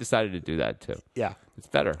 but then I decided to do that too. Yeah. It's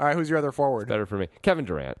better. All right, who's your other forward? Better for me. Kevin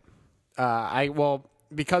Durant.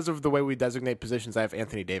 Because of the way we designate positions, I have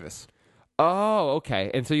Anthony Davis. Oh,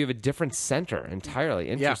 okay. And so you have a different center entirely.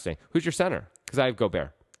 Interesting. Who's your center? Because I have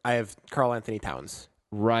Gobert. I have Karl Anthony Towns.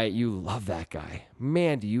 Right, you love that guy.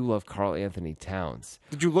 Man, do you love Karl Anthony Towns?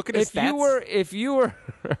 Did you look at his stats? If you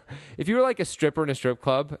were like a stripper in a strip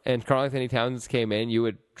club and Karl Anthony Towns came in, you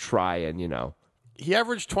would try and He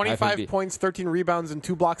averaged 25 points, 13 rebounds, and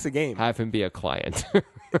 2 blocks a game. have him be a client.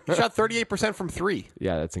 He shot 38% from 3.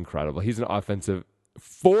 Yeah, that's incredible. He's an offensive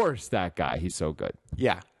force. That guy, he's so good.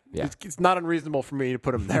 Yeah. Yeah. It's not unreasonable for me to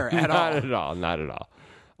put him there at all. Not at all. Not at all.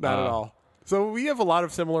 Not at all. So we have a lot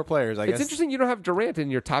of similar players, I guess. It's interesting you don't have Durant in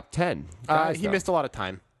your top 10. Guys, he missed a lot of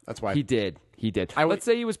time. That's why. He did. Let's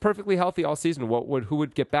say he was perfectly healthy all season. Who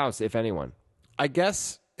would get bounced, if anyone? I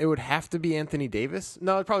guess it would have to be Anthony Davis.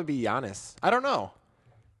 No, it'd probably be Giannis. I don't know.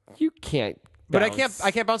 You can't. But bounce.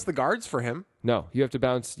 I can't bounce the guards for him. No, you have to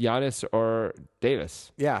bounce Giannis or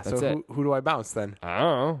Davis. Yeah, That's so who do I bounce then? I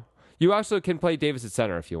don't know. You also can play Davis at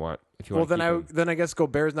center if you want. Well, then I guess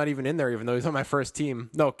Gobert's not even in there, even though he's on my first team.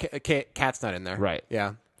 No, Cat's not in there. Right.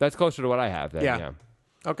 Yeah. That's closer to what I have. Then, Yeah.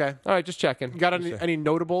 Okay. All right, just checking. You got any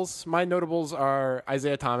notables? My notables are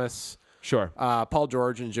Isaiah Thomas, Sure. Paul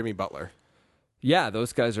George, and Jimmy Butler. Yeah,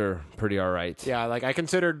 those guys are pretty all right. Yeah, like I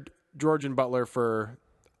considered George and Butler for.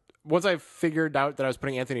 Once I figured out that I was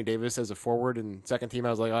putting Anthony Davis as a forward in second team,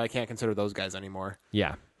 I was like, I can't consider those guys anymore.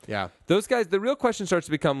 Yeah. Yeah. Those guys, the real question starts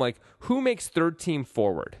to become like, who makes third team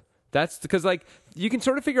forward? That's because you can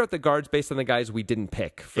sort of figure out the guards based on the guys we didn't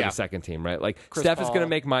pick for the second team, right? Like Steph is going to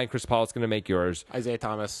make mine, Chris Paul is going to make yours. Isaiah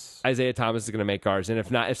Thomas is going to make ours. And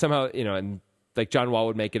if somehow, and like John Wall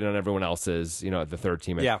would make it on everyone else's, the third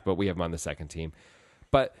team, but we have him on the second team.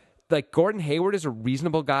 But like Gordon Hayward is a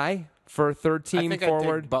reasonable guy for third team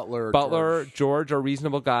forward. I'd take Butler, George are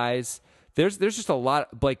reasonable guys. There's just a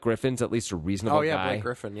lot. Blake Griffin's at least a reasonable guy. Oh yeah, Blake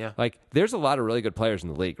Griffin. Yeah, like there's a lot of really good players in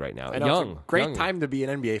the league right now. I know, it's a great time to be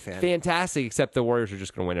an NBA fan. Fantastic, except the Warriors are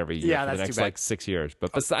just going to win every year for the next 6 years.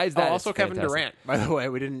 But besides that, also Kevin Durant. By the way,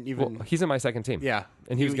 we didn't even. Well, he's in my second team. Yeah,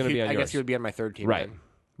 and he was going to be on yours. I guess he would be on my third team. Right. Then.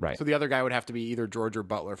 Right. So the other guy would have to be either George or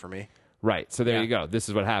Butler for me. Right. So there you go. This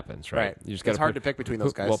is what happens. Right. You just got. It's hard to pick between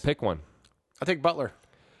those guys. Well, pick one. I'll take Butler.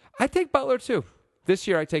 I take Butler too. This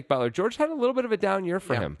year I take Butler. George had a little bit of a down year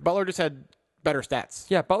for him. Butler just had better stats.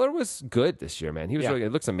 Yeah, Butler was good this year, man. He was really.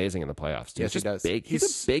 It looks amazing in the playoffs. Too. Yes, he's just he does. Big.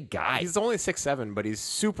 He's a big guy. He's only 6'7", but he's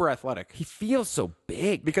super athletic. He feels so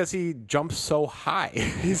big because he jumps so high.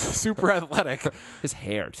 He's super athletic. His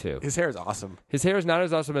hair too. His hair is awesome. His hair is not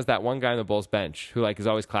as awesome as that one guy on the Bulls bench who is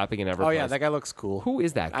always clapping and never. Oh plays. Yeah, that guy looks cool. Who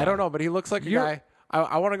is that guy? I don't know, but he looks like a guy.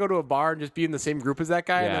 I want to go to a bar and just be in the same group as that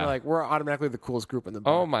guy, and then we're automatically the coolest group in the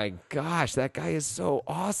bar. Oh my gosh, that guy is so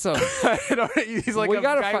awesome! He's like a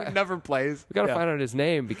guy who never plays. We got to find out his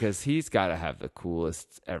name because he's got to have the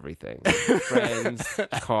coolest everything. Friends,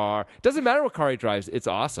 car. Doesn't matter what car he drives. It's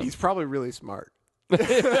awesome. He's probably really smart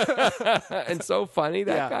and so funny.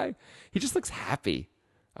 That guy. He just looks happy.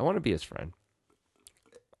 I want to be his friend.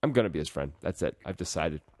 I'm gonna be his friend. That's it. I've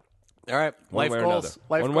decided. All right, life goals.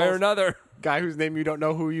 One way or another. Guy whose name you don't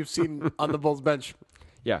know who you've seen on the Bulls bench.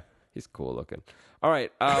 Yeah, he's cool looking. All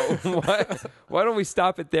right, why don't we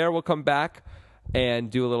stop it there? We'll come back and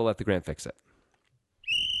do a little Let the Grant Fix It.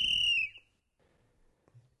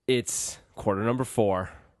 It's quarter number 4.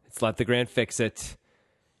 It's Let the Grant Fix It.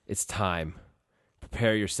 It's time.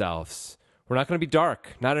 Prepare yourselves. We're not going to be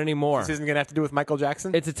dark. Not anymore. This isn't going to have to do with Michael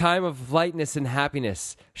Jackson? It's a time of lightness and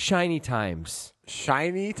happiness. Shiny times.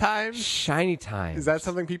 Shiny times? Shiny times. Is that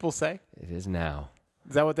something people say? It is now.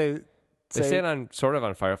 Is that what they say? They say it on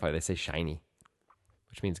Firefly. They say shiny.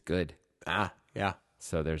 which means good. Ah, yeah.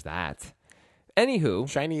 So there's that. Anywho,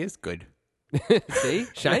 Shiny is good. see?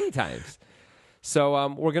 Shiny times. So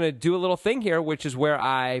we're going to do a little thing here, which is where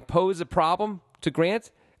I pose a problem to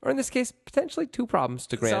Grant, or in this case, potentially two problems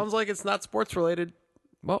to Grant. Sounds like it's not sports related.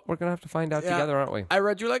 Well, we're going to have to find out together, aren't we? I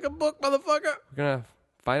read you like a book, motherfucker. We're going to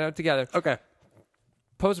find out together. Okay.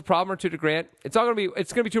 Pose a problem or two to Grant. It's going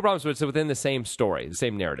to be two problems, but it's within the same story, the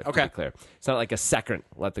same narrative. Okay. To be clear, it's not like a second.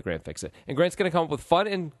 Let the Grant fix it. And Grant's going to come up with fun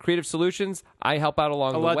and creative solutions. I help out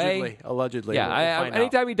along the way. Allegedly. Yeah. We'll find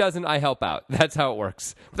anytime out. he doesn't, I help out. That's how it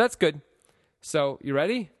works. But that's good. So you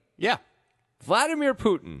ready? Yeah. Vladimir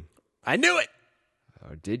Putin. I knew it.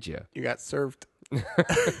 Or did you? You got served.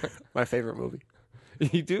 My favorite movie.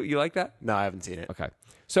 You do? You like that? No, I haven't seen it. Okay.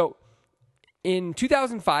 So in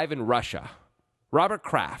 2005 in Russia, Robert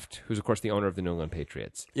Kraft, who's of course the owner of the New England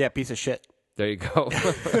Patriots. Yeah, piece of shit. There you go.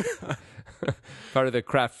 Part of the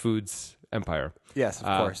Kraft Foods empire. Yes,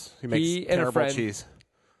 of course. He makes and a terrible friend- cheese.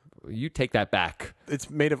 You take that back. It's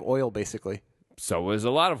made of oil, basically. So is a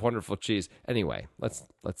lot of wonderful cheese. Anyway, let's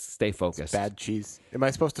stay focused. Bad cheese. Am I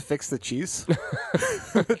supposed to fix the cheese?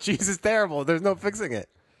 The cheese is terrible. There's no fixing it.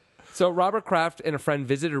 So Robert Kraft and a friend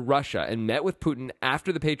visited Russia and met with Putin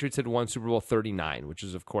after the Patriots had won Super Bowl 39, which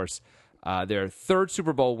is, of course, their third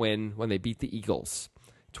Super Bowl win when they beat the Eagles,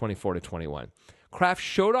 24-21. Kraft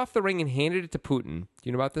showed off the ring and handed it to Putin. Do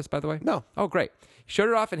you know about this, by the way? No. Oh, great. He showed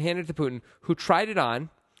it off and handed it to Putin, who tried it on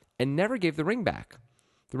and never gave the ring back.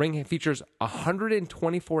 The ring features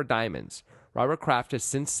 124 diamonds. Robert Kraft has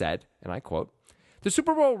since said, and I quote, "The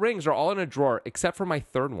Super Bowl rings are all in a drawer except for my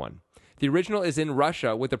third one. The original is in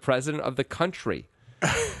Russia with the president of the country.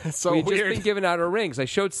 It's so We had weird. just been giving out our rings. I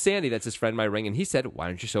showed Sandy, that's his friend, my ring, and he said, 'Why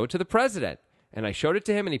don't you show it to the president?' And I showed it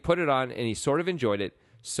to him, and he put it on, and he sort of enjoyed it,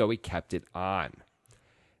 so he kept it on."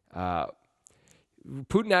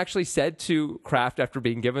 Putin actually said to Kraft after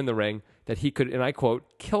being given the ring that he could, and I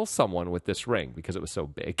quote, "kill someone with this ring," because it was so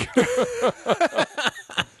big.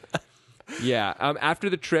 Yeah. After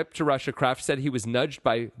the trip to Russia, Kraft said he was nudged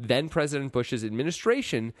by then President Bush's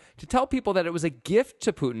administration to tell people that it was a gift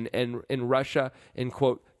to Putin and in Russia in,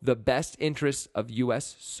 quote, "the best interests of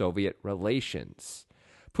U.S.-Soviet relations."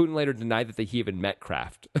 Putin later denied that he even met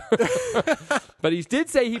Kraft. But he did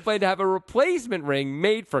say he planned to have a replacement ring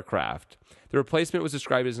made for Kraft. The replacement was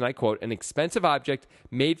described as, and I quote, "an expensive object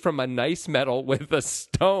made from a nice metal with a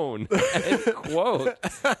stone." End quote.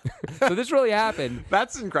 So this really happened.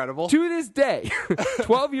 That's incredible. To this day,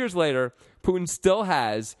 12 years later, Putin still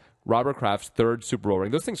has Robert Kraft's third Super Bowl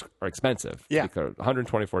ring. Those things are expensive. Yeah. Because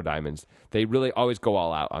 124 diamonds. They really always go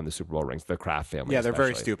all out on the Super Bowl rings, the Kraft family. Yeah, they're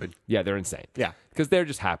very especially. stupid. Yeah, they're insane. Yeah. Because they're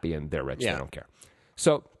just happy and they're rich. Yeah. They don't care.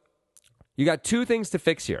 So you got two things to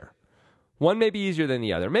fix here. One may be easier than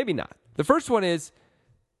the other. Maybe not. The first one is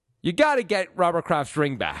you got to get Robert Kraft's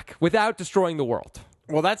ring back without destroying the world.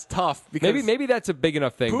 Well, that's tough because Maybe that's a big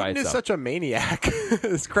enough thing by Putin itself. is such a maniac.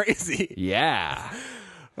 It's crazy. Yeah.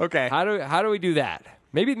 Okay. How do we do that?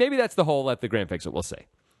 Maybe that's the whole let the Grant fix it. We'll see.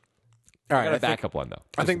 All I right. got a I think, backup one though.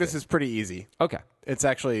 I think this is pretty easy. Okay. It's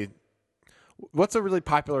actually what's a really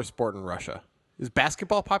popular sport in Russia? Is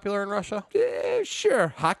basketball popular in Russia? Sure.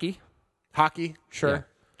 Hockey. Hockey? Sure. Yeah.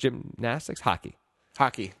 Gymnastics. Hockey.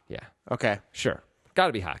 Hockey. Yeah. Okay. Sure. Got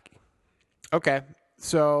to be hockey. Okay.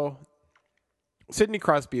 So Sidney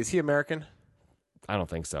Crosby, is he American? I don't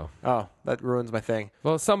think so. Oh, that ruins my thing.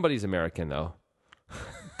 Well, somebody's American though.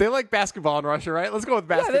 They like basketball in Russia, right? Let's go with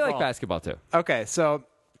Yeah, basketball. they like basketball too. Okay, so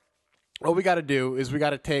what we got to do is we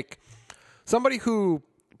got to take somebody who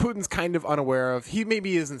Putin's kind of unaware of. He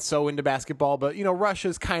maybe isn't so into basketball, but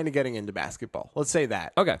Russia's kind of getting into basketball. Let's say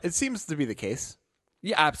that. Okay. It seems to be the case.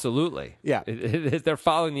 Yeah, absolutely. Yeah. They're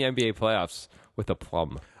following the NBA playoffs with a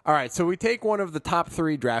plum. All right, so we take one of the top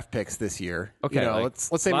 3 draft picks this year. Okay, like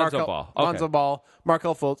let's say Lonzo Markel Ball. Okay. Lonzo Ball,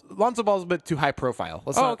 Markel Fultz. Lonzo Ball's a bit too high profile.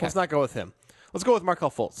 Let's not go with him. Let's go with Markel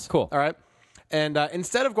Fultz. Cool. All right. And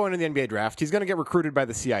instead of going to the NBA draft, he's going to get recruited by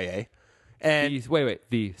the CIA. And Wait.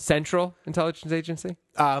 The Central Intelligence Agency?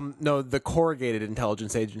 no, the Corrugated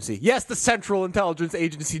Intelligence Agency. Yes, the Central Intelligence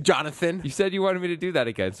Agency, Jonathan. You said you wanted me to do that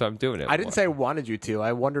again, so I'm doing it. I didn't say I wanted you to.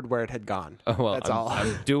 I wondered where it had gone. Oh, well, That's I'm, all.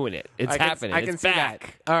 I'm doing it. It's I can- happening. I can it's see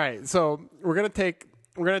back. that. All right, so we're gonna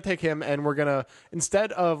take him, and we're gonna,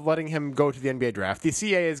 instead of letting him go to the NBA draft, the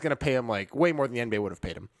CIA is gonna pay him like way more than the NBA would have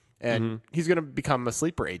paid him, and he's gonna become a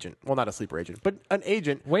sleeper agent. Well, not a sleeper agent, but an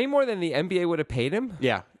agent. Way more than the NBA would have paid him?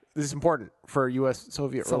 Yeah, this is important for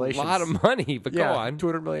U.S.-Soviet It's relations. a lot of money, but yeah, go on.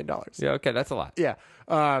 $200 million. Yeah, okay, that's a lot. Yeah.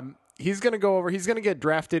 He's going to go over. He's going to get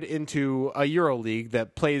drafted into a Euro League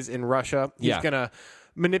that plays in Russia. He's Yeah. going to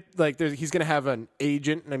he's going to have an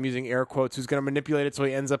agent, and I'm using air quotes, who's going to manipulate it so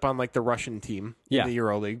he ends up on like the Russian team in the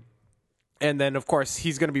EuroLeague. And then, of course,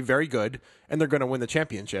 he's going to be very good, and they're going to win the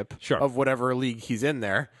championship of whatever league he's in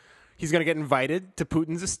there. He's going to get invited to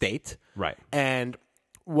Putin's estate. Right. And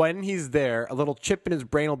when he's there, a little chip in his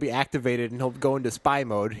brain will be activated, and he'll go into spy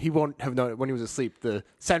mode. He won't have known it when he was asleep. The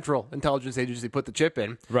Central Intelligence Agency put the chip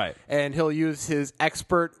in. Right. And he'll use his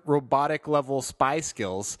expert robotic-level spy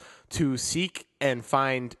skills to seek and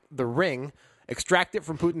find the ring, extract it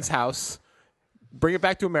from Putin's house, bring it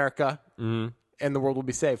back to America, and the world will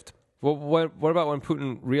be saved. Well, what about when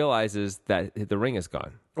Putin realizes that the ring is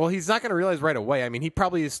gone? Well, he's not going to realize right away. I mean, he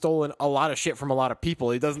probably has stolen a lot of shit from a lot of people.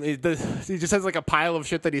 He just has like a pile of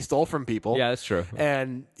shit that he stole from people. Yeah, that's true.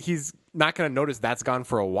 And he's not going to notice that's gone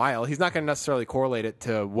for a while. He's not going to necessarily correlate it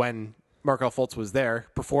to when Markel Fultz was there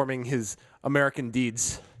performing his American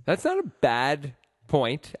deeds. That's not a bad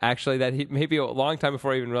point, actually, that he maybe a long time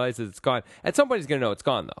before he even realizes it's gone. At some point, he's going to know it's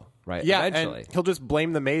gone, though, right? Yeah, eventually. And he'll just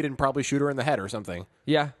blame the maid and probably shoot her in the head or something.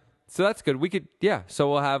 Yeah. So that's good. We could, so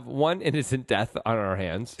we'll have one innocent death on our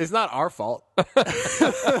hands. It's not our fault.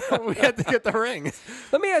 We had to get the ring.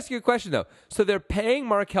 Let me ask you a question, though. So they're paying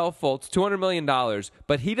Markel Fultz $200 million,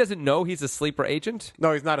 but he doesn't know he's a sleeper agent?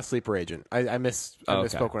 No, he's not a sleeper agent. I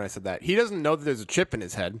misspoke when I said that. He doesn't know that there's a chip in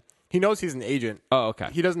his head. He knows he's an agent. Oh, okay.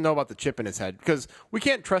 He doesn't know about the chip in his head because we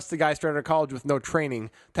can't trust the guy straight out of college with no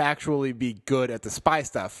training to actually be good at the spy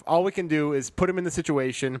stuff. All we can do is put him in the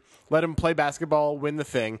situation, let him play basketball, win the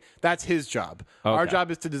thing. That's his job. Okay. Our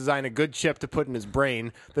job is to design a good chip to put in his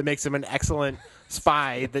brain that makes him an excellent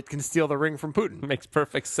spy that can steal the ring from Putin. Makes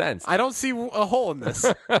perfect sense. I don't see a hole in this.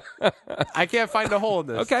 I can't find a hole in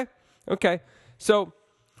this. Okay. So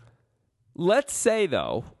let's say,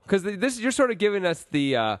 though, because you're sort of giving us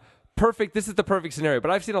the this is the perfect scenario, but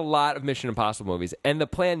I've seen a lot of Mission Impossible movies, and the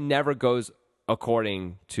plan never goes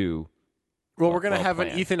according to. Well, we're going to have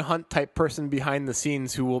an Ethan Hunt type person behind the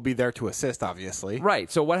scenes who will be there to assist, obviously. Right.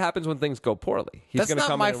 So what happens when things go poorly? That's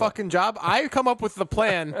not my fucking job. I come up with the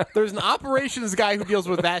plan. There's an operations guy who deals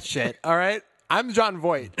with that shit, all right? I'm John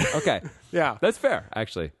Voight. Okay. Yeah. That's fair,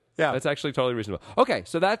 actually. Yeah. That's actually totally reasonable. Okay,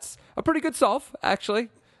 so that's a pretty good solve, actually.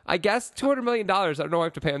 I guess $200 million. I don't know why I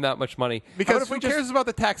have to pay him that much money. Because who cares about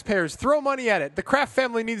the taxpayers? Throw money at it. The Kraft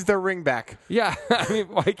family needs their ring back. Yeah. I mean,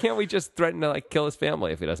 why can't we just threaten to kill his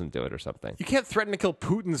family if he doesn't do it or something? You can't threaten to kill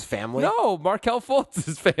Putin's family. No, Markel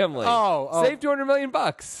Fultz's family. Oh. Save $200 million.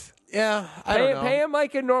 Yeah, I don't know. Pay him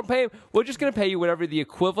like a normal. Pay him. We're just going to pay you whatever the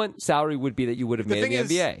equivalent salary would be that you would have made in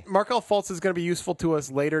the NBA. Markel Fultz is going to be useful to us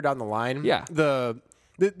later down the line. Yeah.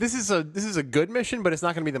 This is a good mission, but it's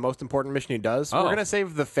not going to be the most important mission he does. We're going to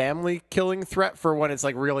save the family killing threat for when it's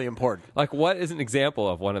really important. Like, what is an example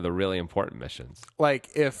of one of the really important missions? Like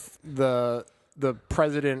if the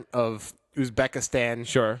president of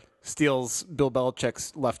Uzbekistan steals Bill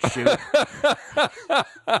Belichick's left shoe.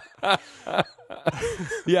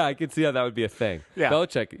 Yeah, I can see how that would be a thing. Yeah.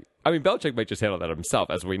 Belichick might just handle that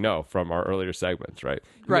himself, as we know from our earlier segments, right?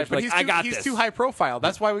 Right, but he's too high profile.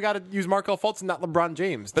 That's why we got to use Markel Fultz and not LeBron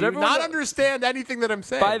James. Do you not understand anything that I'm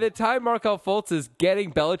saying? By the time Markel Fultz is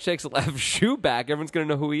getting Belichick's left shoe back, everyone's going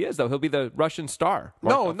to know who he is, though. He'll be the Russian star.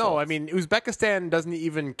 No. I mean, Uzbekistan doesn't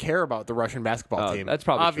even care about the Russian basketball team. That's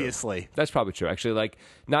probably obviously true. That's probably true. Actually,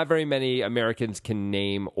 not very many Americans can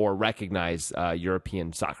name or recognize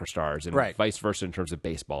European soccer stars, and vice versa in terms of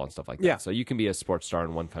baseball and stuff like that. Yeah. So you can be a sports star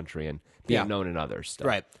in one country and be unknown in others. Still.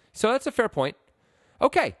 Right. So that's a fair point.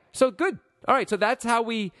 Okay, so good. All right, so that's how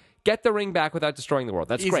we get the ring back without destroying the world.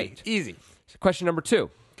 That's great. Easy. Question number 2.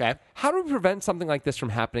 Okay. How do we prevent something like this from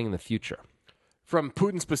happening in the future? From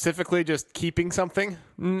Putin specifically just keeping something?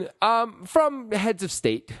 From heads of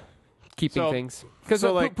state keeping things. Because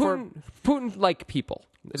Putin like people.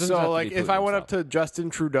 So, if I went up to Justin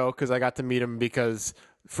Trudeau, because I got to meet him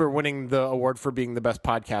for winning the award for being the best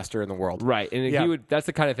podcaster in the world. Right. And he would, that's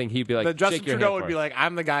the kind of thing he'd be like, Justin Trudeau would be like,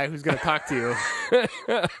 I'm the guy who's going to talk to you.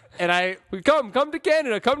 And come to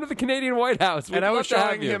Canada, come to the Canadian White House. And I was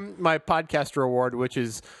showing him my podcaster award, which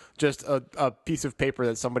is just a piece of paper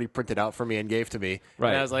that somebody printed out for me and gave to me. Right.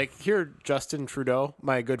 And I was like, here, Justin Trudeau,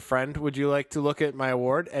 my good friend, would you like to look at my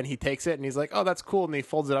award? And he takes it and he's like, oh, that's cool. And he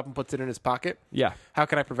folds it up and puts it in his pocket. Yeah. How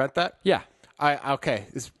can I prevent that? Yeah. Okay,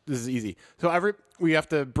 this is easy. So we have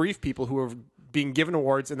to brief people who are being given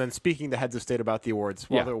awards and then speaking to heads of state about the awards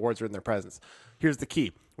while the awards are in their presence. Here's the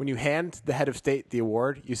key. When you hand the head of state the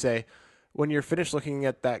award, you say, when you're finished looking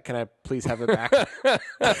at that, can I please have it back?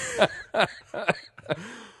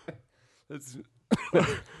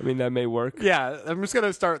 That may work. Yeah, I'm just going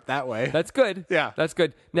to start that way. That's good. Yeah. That's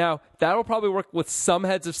good. Now, that'll probably work with some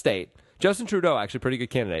heads of state. Justin Trudeau, actually, pretty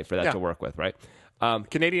good candidate for that to work with, right?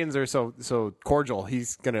 Canadians are so cordial.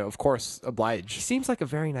 He's going to, of course, He oblige. seems like a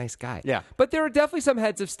very nice guy. Yeah. But there are definitely some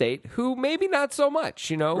heads of state who maybe not so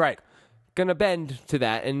much, Right. going to bend to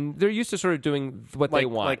that. And they're used to sort of doing what they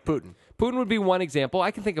want. Like Putin. Putin would be one example.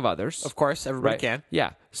 I can think of others. Of course, everybody can.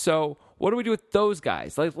 Yeah. So what do we do with those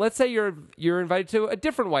guys? Like, let's say you're invited to a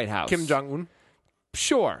different White House. Kim Jong-un.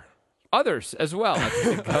 Sure. Others as well. I can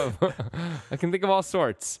think of. I can think of all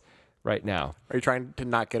sorts right now. Are you trying to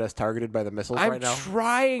not get us targeted by the missiles I'm right now?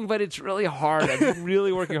 trying, but it's really hard. I'm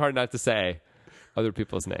really working hard not to say other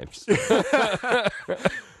people's names.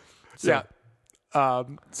 Yeah.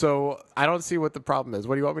 So I don't see what the problem is.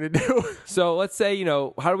 What do you want me to do? So let's say,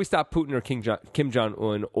 how do we stop Putin or Kim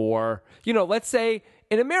Jong-un? Or, let's say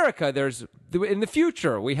in America, in the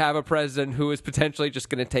future, we have a president who is potentially just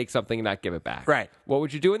going to take something and not give it back. Right. What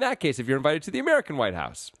would you do in that case if you're invited to the American White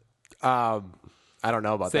House? I don't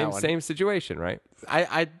know about that one. Same situation, right?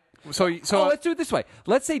 So Let's do it this way.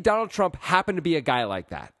 Let's say Donald Trump happened to be a guy like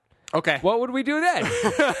that. okay. What would we do then?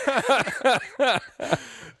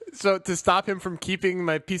 So to stop him from keeping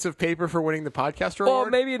my piece of paper for winning the podcast Well,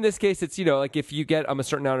 reward? maybe in this case, it's, like if you get a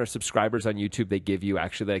certain amount of subscribers on YouTube, they give you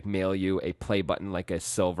mail you a play button, like a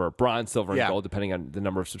bronze, silver, and Yeah. gold, depending on the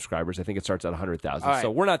number of subscribers. I think it starts at 100,000. All right.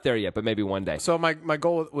 So we're not there yet, but maybe one day. So my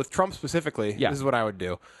goal with Trump specifically, Yeah. this is what I would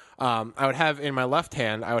do. I would have in my left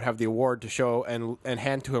hand, I would have the award to show and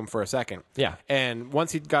hand to him for a second. Yeah. And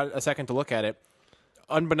once he got a second to look at it,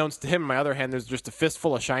 unbeknownst to him, in my other hand, there's just a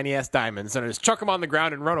fistful of shiny ass diamonds, and I just chuck them on the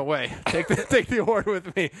ground and run away. Take the award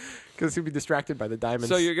with me, because he'd be distracted by the diamonds.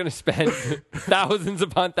 So you're going to spend thousands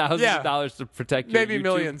upon thousands Yeah. of dollars to protect your Maybe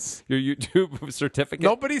millions. your YouTube certificate.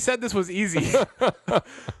 Nobody said this was easy.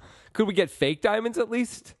 Could we get fake diamonds at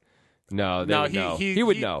least? No, they would know. He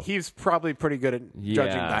would know. He's probably pretty good at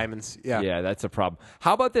judging diamonds. Yeah. that's a problem.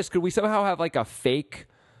 How about this? Could we somehow have like a fake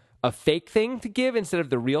thing to give instead of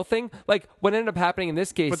the real thing? Like what ended up happening in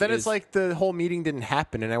this case. But then it's like the whole meeting didn't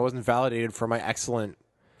happen, and I wasn't validated for my excellent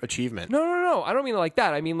achievement. No. I don't mean it like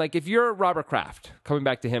that. I mean like if you're Robert Kraft, coming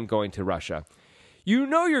back to him going to Russia, you're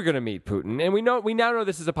going to meet Putin, and we now know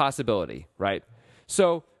this is a possibility, right?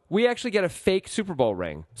 So we actually get a fake Super Bowl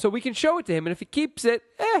ring, so we can show it to him, and if he keeps it,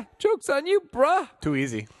 joke's on you, bruh. Too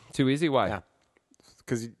easy. Too easy? Why? Yeah.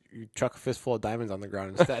 Because you chuck a fistful of diamonds on the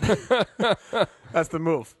ground instead. That's the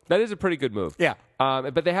move. That is a pretty good move. Yeah.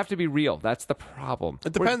 But they have to be real. That's the problem.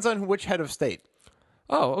 It depends on which head of state.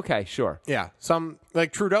 Oh, okay, sure. Yeah. Some,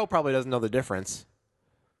 like Trudeau, probably doesn't know the difference.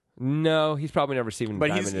 No, he's probably never seen a But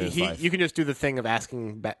diamond in his life. you can just do the thing of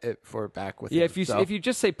asking for it back with Yeah, him. if you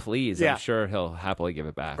just say please, Yeah. I'm sure he'll happily give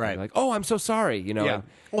it back. Right. He'll be like, oh, I'm so sorry. Yeah. and-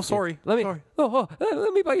 Oh, sorry. Let me. Sorry.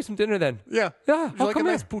 Let me buy you some dinner then. Yeah. Yeah. Would you like a come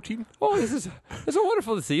nice here. poutine? Oh, this is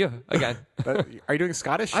wonderful to see you again. Are you doing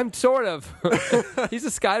Scottish? I'm sort of. He's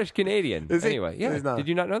a Scottish Canadian. Is he? Anyway, yeah. He's not. Did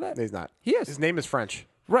you not know that? He's not. He is. His name is French.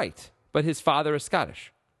 Right, but his father is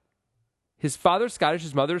Scottish. His father's Scottish.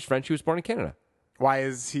 His mother is French. He was born in Canada. Why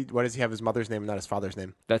does he have his mother's name and not his father's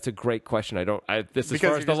name? That's a great question. This is as Because far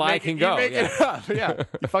as you're the just lie making- can go. you're making it up. Yeah.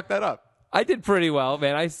 You fucked that up. I did pretty well,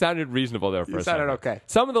 man. I sounded reasonable there for a second. sounded okay.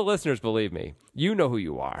 Some of the listeners believe me. You know who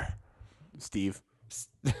you are. Steve.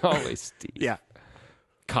 Always Steve. Yeah.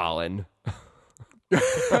 Colin.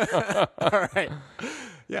 All right.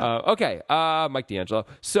 Okay. Mike D'Angelo.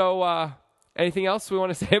 So, anything else we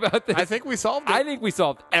want to say about this? I think we solved it. I think we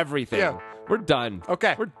solved everything. Yeah. We're done.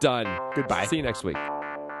 Okay. We're done. Goodbye. See you next week.